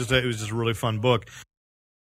it. So it was just a really fun book.